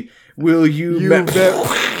 Jesse, will you...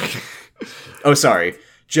 Oh, sorry.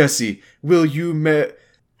 Jesse, will you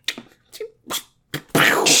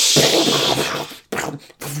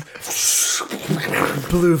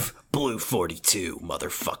Blue 42,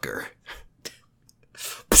 motherfucker.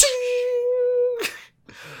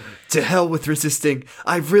 To hell with resisting.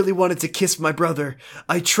 I really wanted to kiss my brother.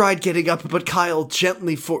 I tried getting up, but Kyle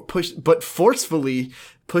gently forcefully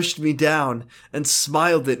pushed me down and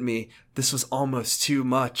smiled at me. This was almost too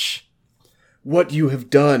much. What you have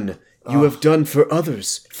done. You have done for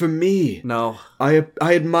others, for me. No. I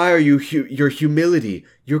admire your humility,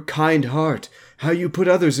 your kind heart, how you put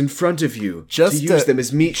others in front of you to use them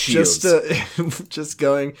as meat shields. Just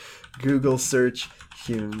going Google search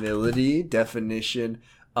humility definition.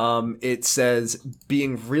 It says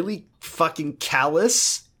being really fucking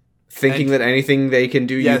callous. Thinking that anything they can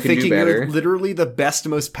do, you can thinking do better. you're literally the best,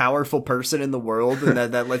 most powerful person in the world, and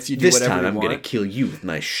that lets you do This whatever time you I'm want. gonna kill you with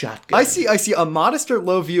my shotgun. I see a modest or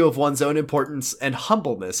low view of one's own importance and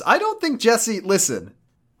humbleness. I don't think Jesse, listen,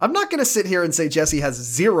 I'm not going to sit here and say Jesse has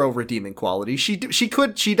zero redeeming quality. She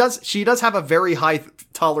does have a very high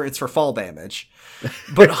tolerance for fall damage.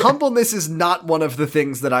 But humbleness is not one of the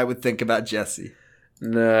things that I would think about Jesse.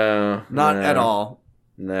 No. Not at all.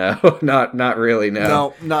 No, not really,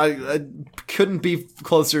 no. No, couldn't be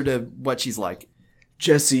closer to what she's like.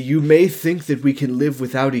 Jesse, you may think that we can live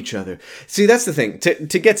without each other. See, that's the thing.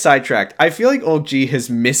 To get sidetracked, I feel like Old G has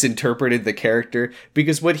misinterpreted the character,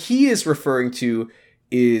 because what he is referring to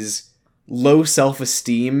is low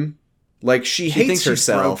self-esteem. Like, she hates thinks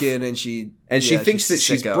herself. She's broken and she thinks that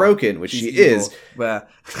she's sicko. broken, which She's she evil. is. But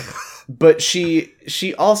But she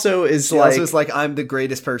also is she like... also is like, I'm the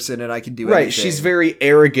greatest person and I can do anything. Right, she's very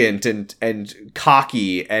arrogant and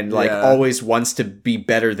cocky and like Yeah. always wants to be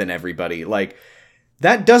better than everybody. Like,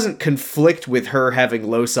 that doesn't conflict with her having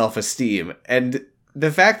low self-esteem. And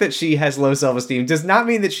the fact that she has low self-esteem does not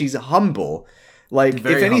mean that she's humble. Like,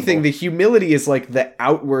 Very if anything, humble. the humility is like the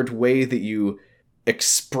outward way that you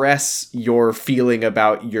express your feeling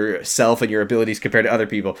about yourself and your abilities compared to other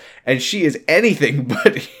people. And she is anything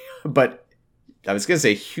but I was going to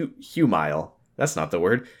say humile. That's not the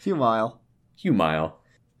word. Humile. Humile.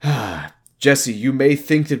 Jesse, you may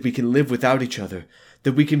think that we can live without each other,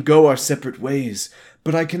 that we can go our separate ways,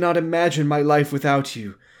 but I cannot imagine my life without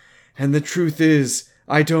you. And the truth is,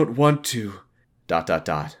 I don't want to. ...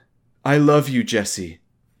 I love you, Jessie. ...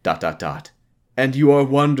 And you are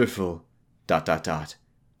wonderful. ...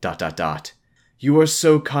 You are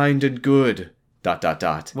so kind and good. ...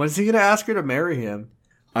 When is he gonna ask her to marry him?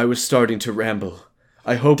 I was starting to ramble.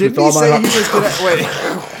 I hope Didn't with all he my say heart... he was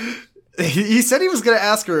gonna... Wait. He said he was gonna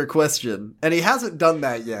ask her a question, and he hasn't done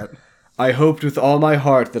that yet. I hoped with all my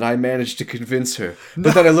heart that I managed to convince her,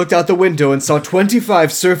 but then I looked out the window and saw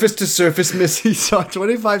 25 surface-to-surface missiles. He saw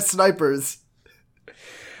 25 snipers.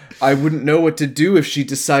 I wouldn't know what to do if she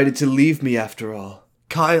decided to leave me after all.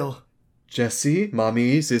 Kyle. Jessie,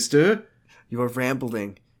 mommy, sister? You are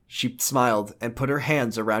rambling. She smiled and put her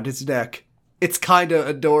hands around his neck. It's kinda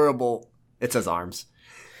adorable. It says arms.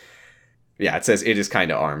 Yeah, it says it is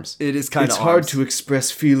kinda arms. It is kinda It's arms. hard to express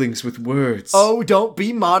feelings with words. Oh, don't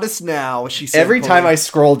be modest now, she said. Every time pulling- I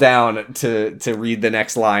scroll down to read the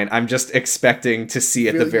next line, I'm just expecting to see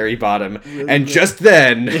at the very bottom. And just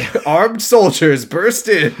then, armed soldiers burst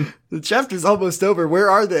in. The chapter's almost over. Where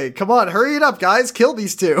are they? Come on, hurry it up, guys. Kill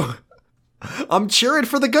these two. I'm cheering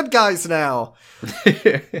for the good guys now.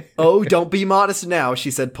 Oh, don't be modest now, she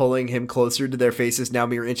said, pulling him closer to their faces now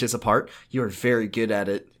mere inches apart. You are very good at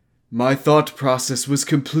it. My thought process was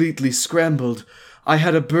completely scrambled. I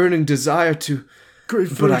had a burning desire to...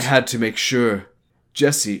 But I had to make sure.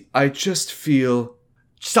 Jessie, I just feel...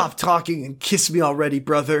 Stop talking and kiss me already,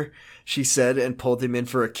 brother, she said, and pulled him in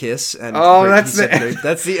for a kiss. And Oh, he that's said, the- "Great."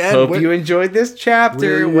 That's the end. Hope you enjoyed this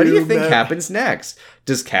chapter. Will What do you you think ma- happens next?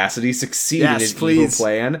 Does Cassidy succeed in Yes, his please. evil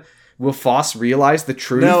plan? Will Foss realize the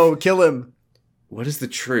truth? No, kill him. What is the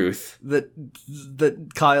truth? That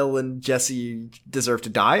Kyle and Jesse deserve to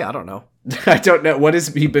die? I don't know. I don't know. What has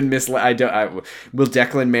he been misled? Will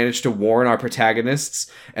Declan manage to warn our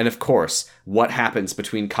protagonists? And of course, what happens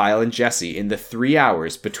between Kyle and Jesse in the 3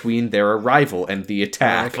 hours between their arrival and the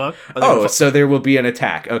attack? So there will be an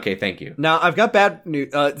attack. Okay, thank you. Now, I've got bad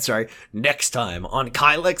news. Next time on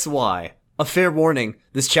Kyle XY. A fair warning,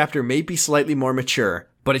 this chapter may be slightly more mature,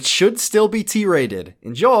 but it should still be T-rated.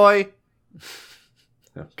 Enjoy!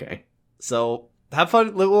 Okay. So, have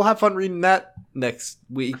fun. We'll have fun reading that next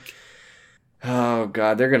week. Oh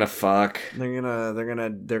god, they're gonna fuck. They're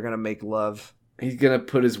gonna make love. He's gonna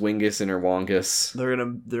put his wingus in her wongus. They're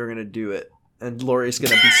gonna do it. And Lori's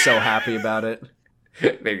gonna be so happy about it.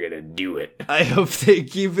 They're gonna do it. I hope they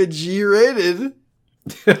keep it G-rated.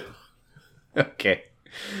 Okay.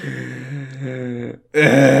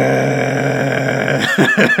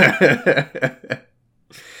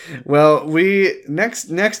 Well, we next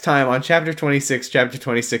time on chapter 26,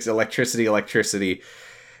 electricity,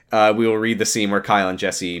 we will read the scene where Kyle and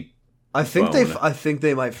Jesse I think bone.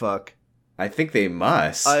 they might fuck. I think they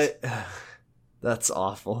must. That's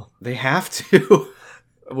awful. They have to.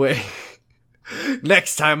 Wait.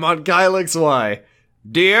 Next time on Kyle XY.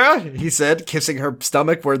 Dear, he said, kissing her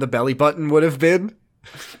stomach where the belly button would have been.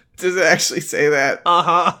 Does it actually say that?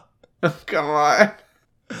 Uh-huh. Oh, come on.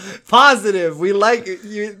 Positive. We like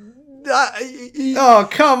you. Oh,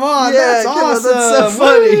 come on. Yeah, That's come on, awesome. that's so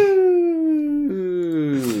funny.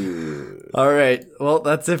 Woo. All right. Well,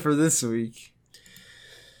 that's it for this week.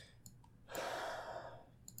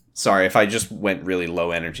 Sorry, if I just went really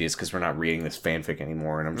low energy, it's because we're not reading this fanfic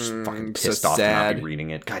anymore, and I'm just fucking so pissed off to not sad. be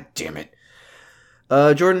reading it. God damn it.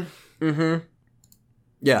 Jordan, Mm-hmm.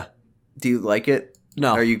 Yeah. do you like it?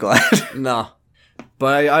 No. Are you glad? No.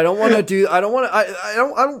 But I don't want to do. I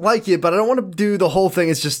don't like it. But I don't want to do the whole thing.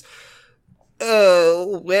 It's just.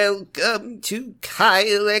 Oh, welcome to Kyle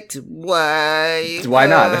XY. Why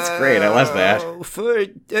not? That's great. I love that. Oh, for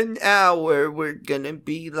an hour, we're gonna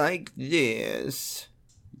be like this.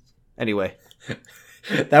 Anyway.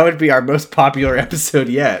 That would be our most popular episode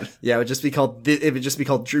yet. Yeah, it would just be called. It would just be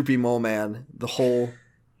called Droopy Mole Man. The whole.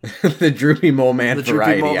 The Droopy Mole Man The Droopy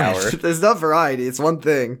Variety Mole Man. Hour. There's not variety. It's one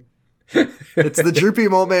thing. It's the Droopy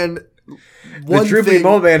Mole Man. The Droopy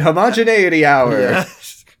Mole Man Homogeneity Hour. Yeah.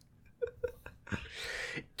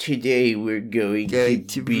 Today we're going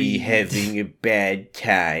to be having a bad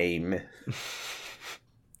time.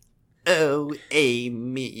 Oh,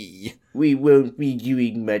 Amy. We won't be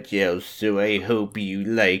doing much else, so I hope you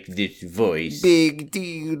like this voice. Big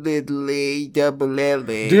D, little A, double L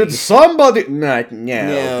A. Did somebody... Not now,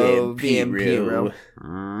 No, Vampiro.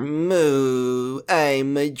 Moo,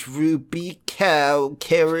 I'm a droopy cow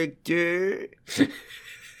character.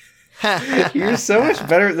 You're so much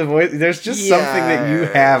better at the voice. There's just something that you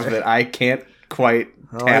have that I can't quite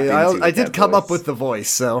tap into. I with did that come voice. up with the voice,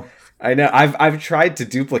 so. I know. I've tried to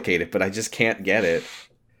duplicate it, but I just can't get it.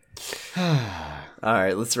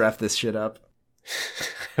 Alright, let's wrap this shit up.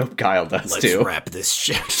 I hope Kyle does Let's too. wrap this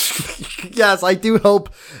shit. Yes, I do hope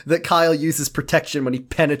that Kyle uses protection when he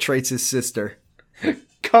penetrates his sister.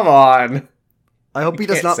 Come on. I hope he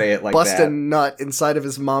does can't not say it like bust that. a nut inside of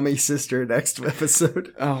his mommy sister next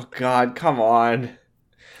episode. Oh God, come on.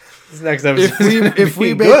 This next episode If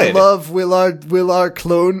we make good. love, will our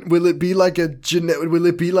clone it be like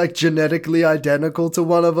genetically identical to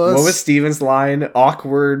one of us? What was Steven's line?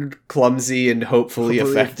 Awkward, clumsy, and hopefully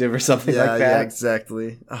effective, or something like that. Yeah,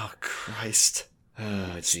 exactly. Oh Christ,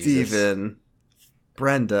 Oh, Jesus. Steven,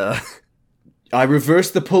 Brenda, I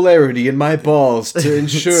reversed the polarity in my balls to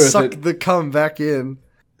ensure suck that the cum back in.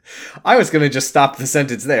 I was gonna just stop the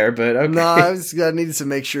sentence there, but okay. No, I needed to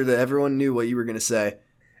make sure that everyone knew what you were gonna say.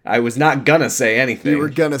 I was not gonna say anything. You were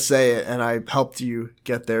gonna say it, and I helped you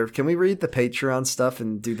get there. Can we read the Patreon stuff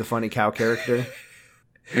and do the funny cow character?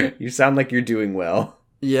 You sound like you're doing well.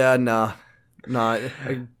 Yeah, nah. I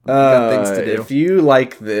got things to do. If you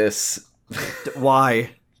like this,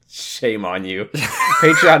 Why? shame on you.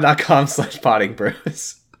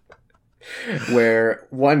 Patreon.com/pottingbros. Where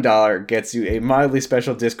 $1 gets you a mildly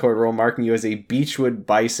special Discord role marking you as a Beechwood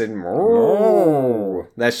Bison.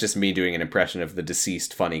 That's just me doing an impression of the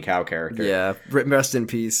deceased funny cow character. Yeah, rest in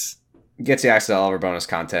peace. Gets you access to all of our bonus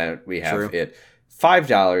content. We have True. it.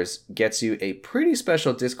 $5 gets you a pretty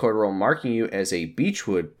special Discord role marking you as a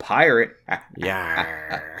Beechwood Pirate.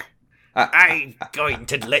 Yarr. I'm going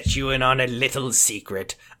to let you in on a little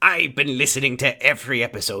secret. I've been listening to every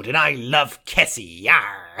episode, and I love Kessie.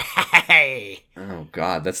 Yarr. Oh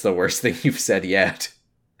God, that's the worst thing you've said yet.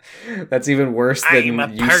 That's even worse I'm than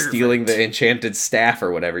a you pervert. stealing the enchanted staff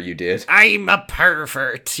or whatever you did. I'm a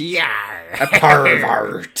pervert. Yarr. A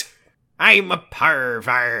pervert. I'm a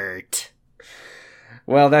pervert.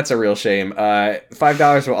 Well, that's a real shame.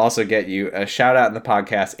 $5 will also get you a shout out in the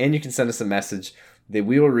podcast, and you can send us a message that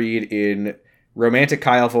we will read in Romantic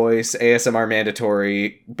Kyle voice, ASMR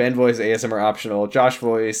mandatory, Ben voice, ASMR optional, Josh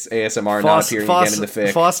voice, ASMR not appearing again in the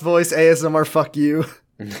fic, Foss voice, ASMR, fuck you.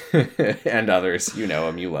 and others. You know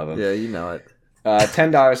them, you love them. Yeah, you know it.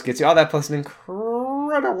 $10 gets you all that plus an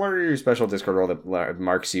incredibly special Discord role that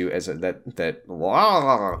marks you as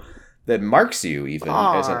that marks you even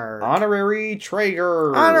as an honorary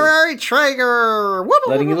Traeger. Honorary Traeger!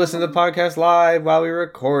 Letting you listen to the podcast live while we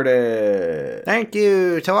record it. Thank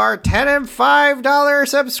you to our $10 and $5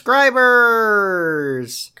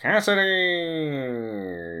 subscribers! Cassidy,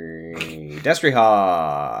 Destry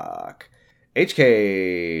Hawk,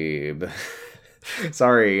 HCabe.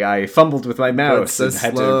 Sorry, I fumbled with my mouse so and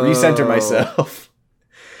had to slow. recenter myself.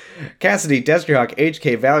 Cassidy, Destryhawk,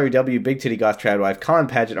 HK, Valerie W, Big Titty Goth Tradwife, Colin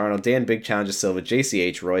Paget Arnold, Dan Big Challenges Silva,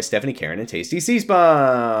 JCH, Roy, Stephanie Karen, and Tasty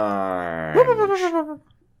Seasponge. We have a message.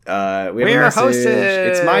 hosted.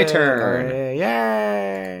 It's my turn.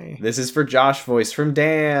 Yay! This is for Josh voice from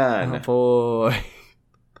Dan. Oh boy.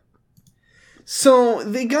 So,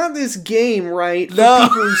 they got this game, right, for No.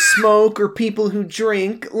 people who smoke or people who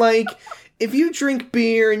drink. Like, if you drink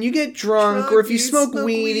beer and you get drunk, or if you smoke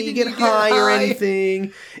weed and you get high or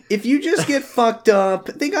anything, if you just get fucked up,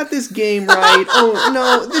 they got this game, right? Oh,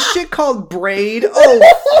 no, this shit called Braid. Oh,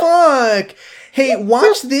 fuck. Hey,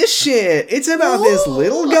 watch this shit. It's about this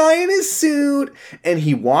little guy in his suit, and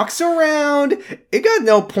he walks around. It got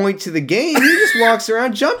no point to the game. He just walks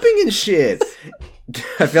around jumping and shit.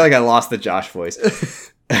 I feel like I lost the Josh voice.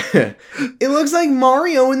 It looks like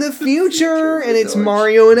Mario in the future, and it's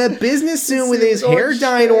Mario in a business suit with his hair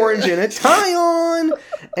dyed orange and a tie on,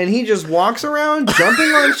 and he just walks around jumping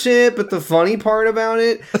on shit. But the funny part about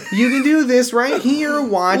it, you can do this right here.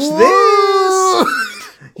 Watch this.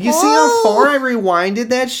 You see how far I rewinded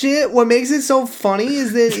that shit? What makes it so funny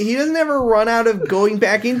is that he doesn't ever run out of going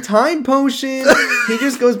back in time potion. He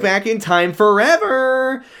just goes back in time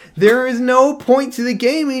forever. There is no point to the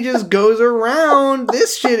game. He just goes around.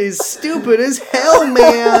 This shit is stupid as hell,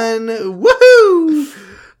 man. Woohoo!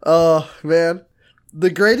 Oh, man. The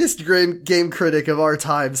greatest game critic of our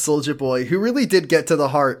time, Soulja Boy, who really did get to the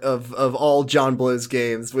heart of all John Blow's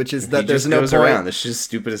games, which is that He there's just no goes point. around. This shit's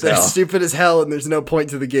stupid as They're hell. stupid as hell, and there's no point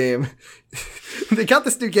to the game. They got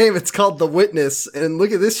this new game. It's called The Witness, and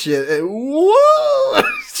look at this shit. And whoa!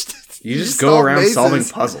 You just go solve around mazes. solving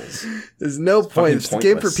puzzles. There's no point. It's a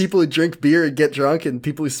game for pointless. people who drink beer and get drunk, and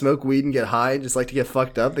people who smoke weed and get high and just like to get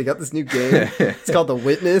fucked up. They got this new game. It's called The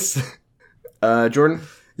Witness. Jordan?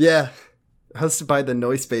 Yeah. Hosted by the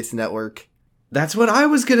Noise Space Network. That's what I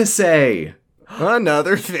was gonna say.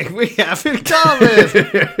 Another thing we have in common.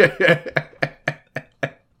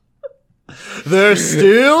 They're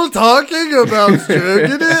still talking about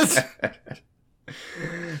drinking it.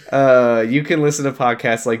 You can listen to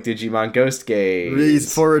podcasts like Digimon Ghost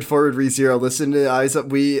Gaze. Forward, ReZero. Listen to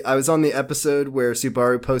I was on the episode where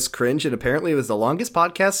Subaru posts cringe, and apparently it was the longest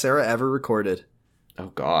podcast Sarah ever recorded.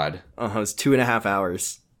 Oh God. It was 2.5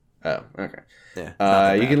 hours. Oh, okay.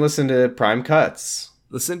 Yeah. You can listen to Prime Cuts.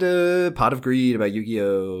 Listen to Pot of Greed about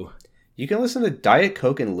Yu-Gi-Oh! You can listen to Diet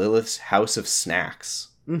Coke and Lilith's House of Snacks.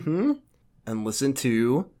 Mm-hmm. And listen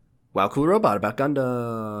to Wow Cool Robot about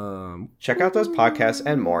Gundam. Check out those podcasts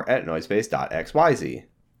and more at Noisepace.xyz.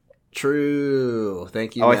 True.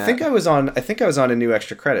 Thank you. Oh, Matt. I think I was on a new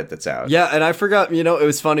extra credit that's out. Yeah, and I forgot. It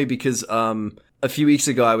was funny because a few weeks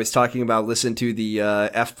ago I was talking about listen to the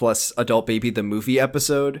F Plus Adult Baby the movie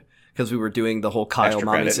episode. Because we were doing the whole Kyle, Extra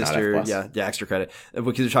mommy, credit, not sister, F+. yeah, extra credit.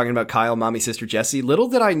 Because we were talking about Kyle, mommy, sister, Jesse. Little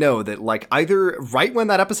did I know that, like, either right when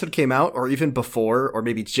that episode came out, or even before, or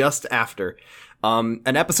maybe just after, an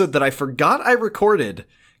episode that I forgot I recorded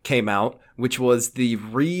came out, which was the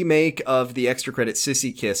remake of the extra credit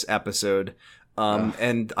Sissy Kiss episode.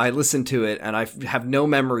 And I listened to it, and I have no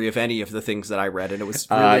memory of any of the things that I read, and it was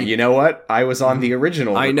really... you know what? I was on the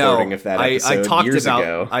original recording of that episode years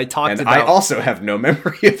ago. I also have no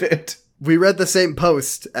memory of it. We read the same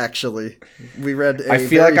post, actually. We read I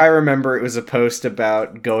feel like I remember it was a post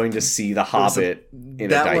about going to see The Hobbit in a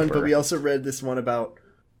diaper. That one, but we also read this one about...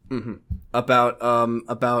 No,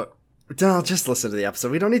 just listen to the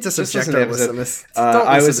episode. We don't need to subject our listeners.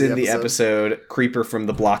 I was in the episode Creeper from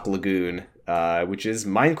the Block Lagoon, which is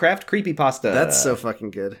Minecraft creepypasta. That's so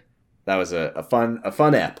fucking good. That was a fun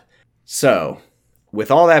ep. So,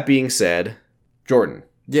 with all that being said, Jordan.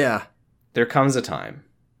 Yeah. There comes a time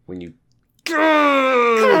when you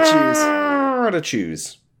gotta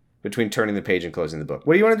choose between turning the page and closing the book.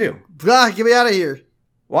 What do you want to do? Get me out of here.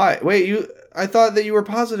 Why? Wait, I thought that you were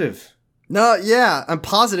positive. No, yeah, I'm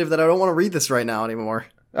positive that I don't want to read this right now anymore.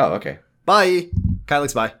 Oh, okay. Bye.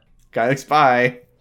 Kylix, bye. Kylix, bye.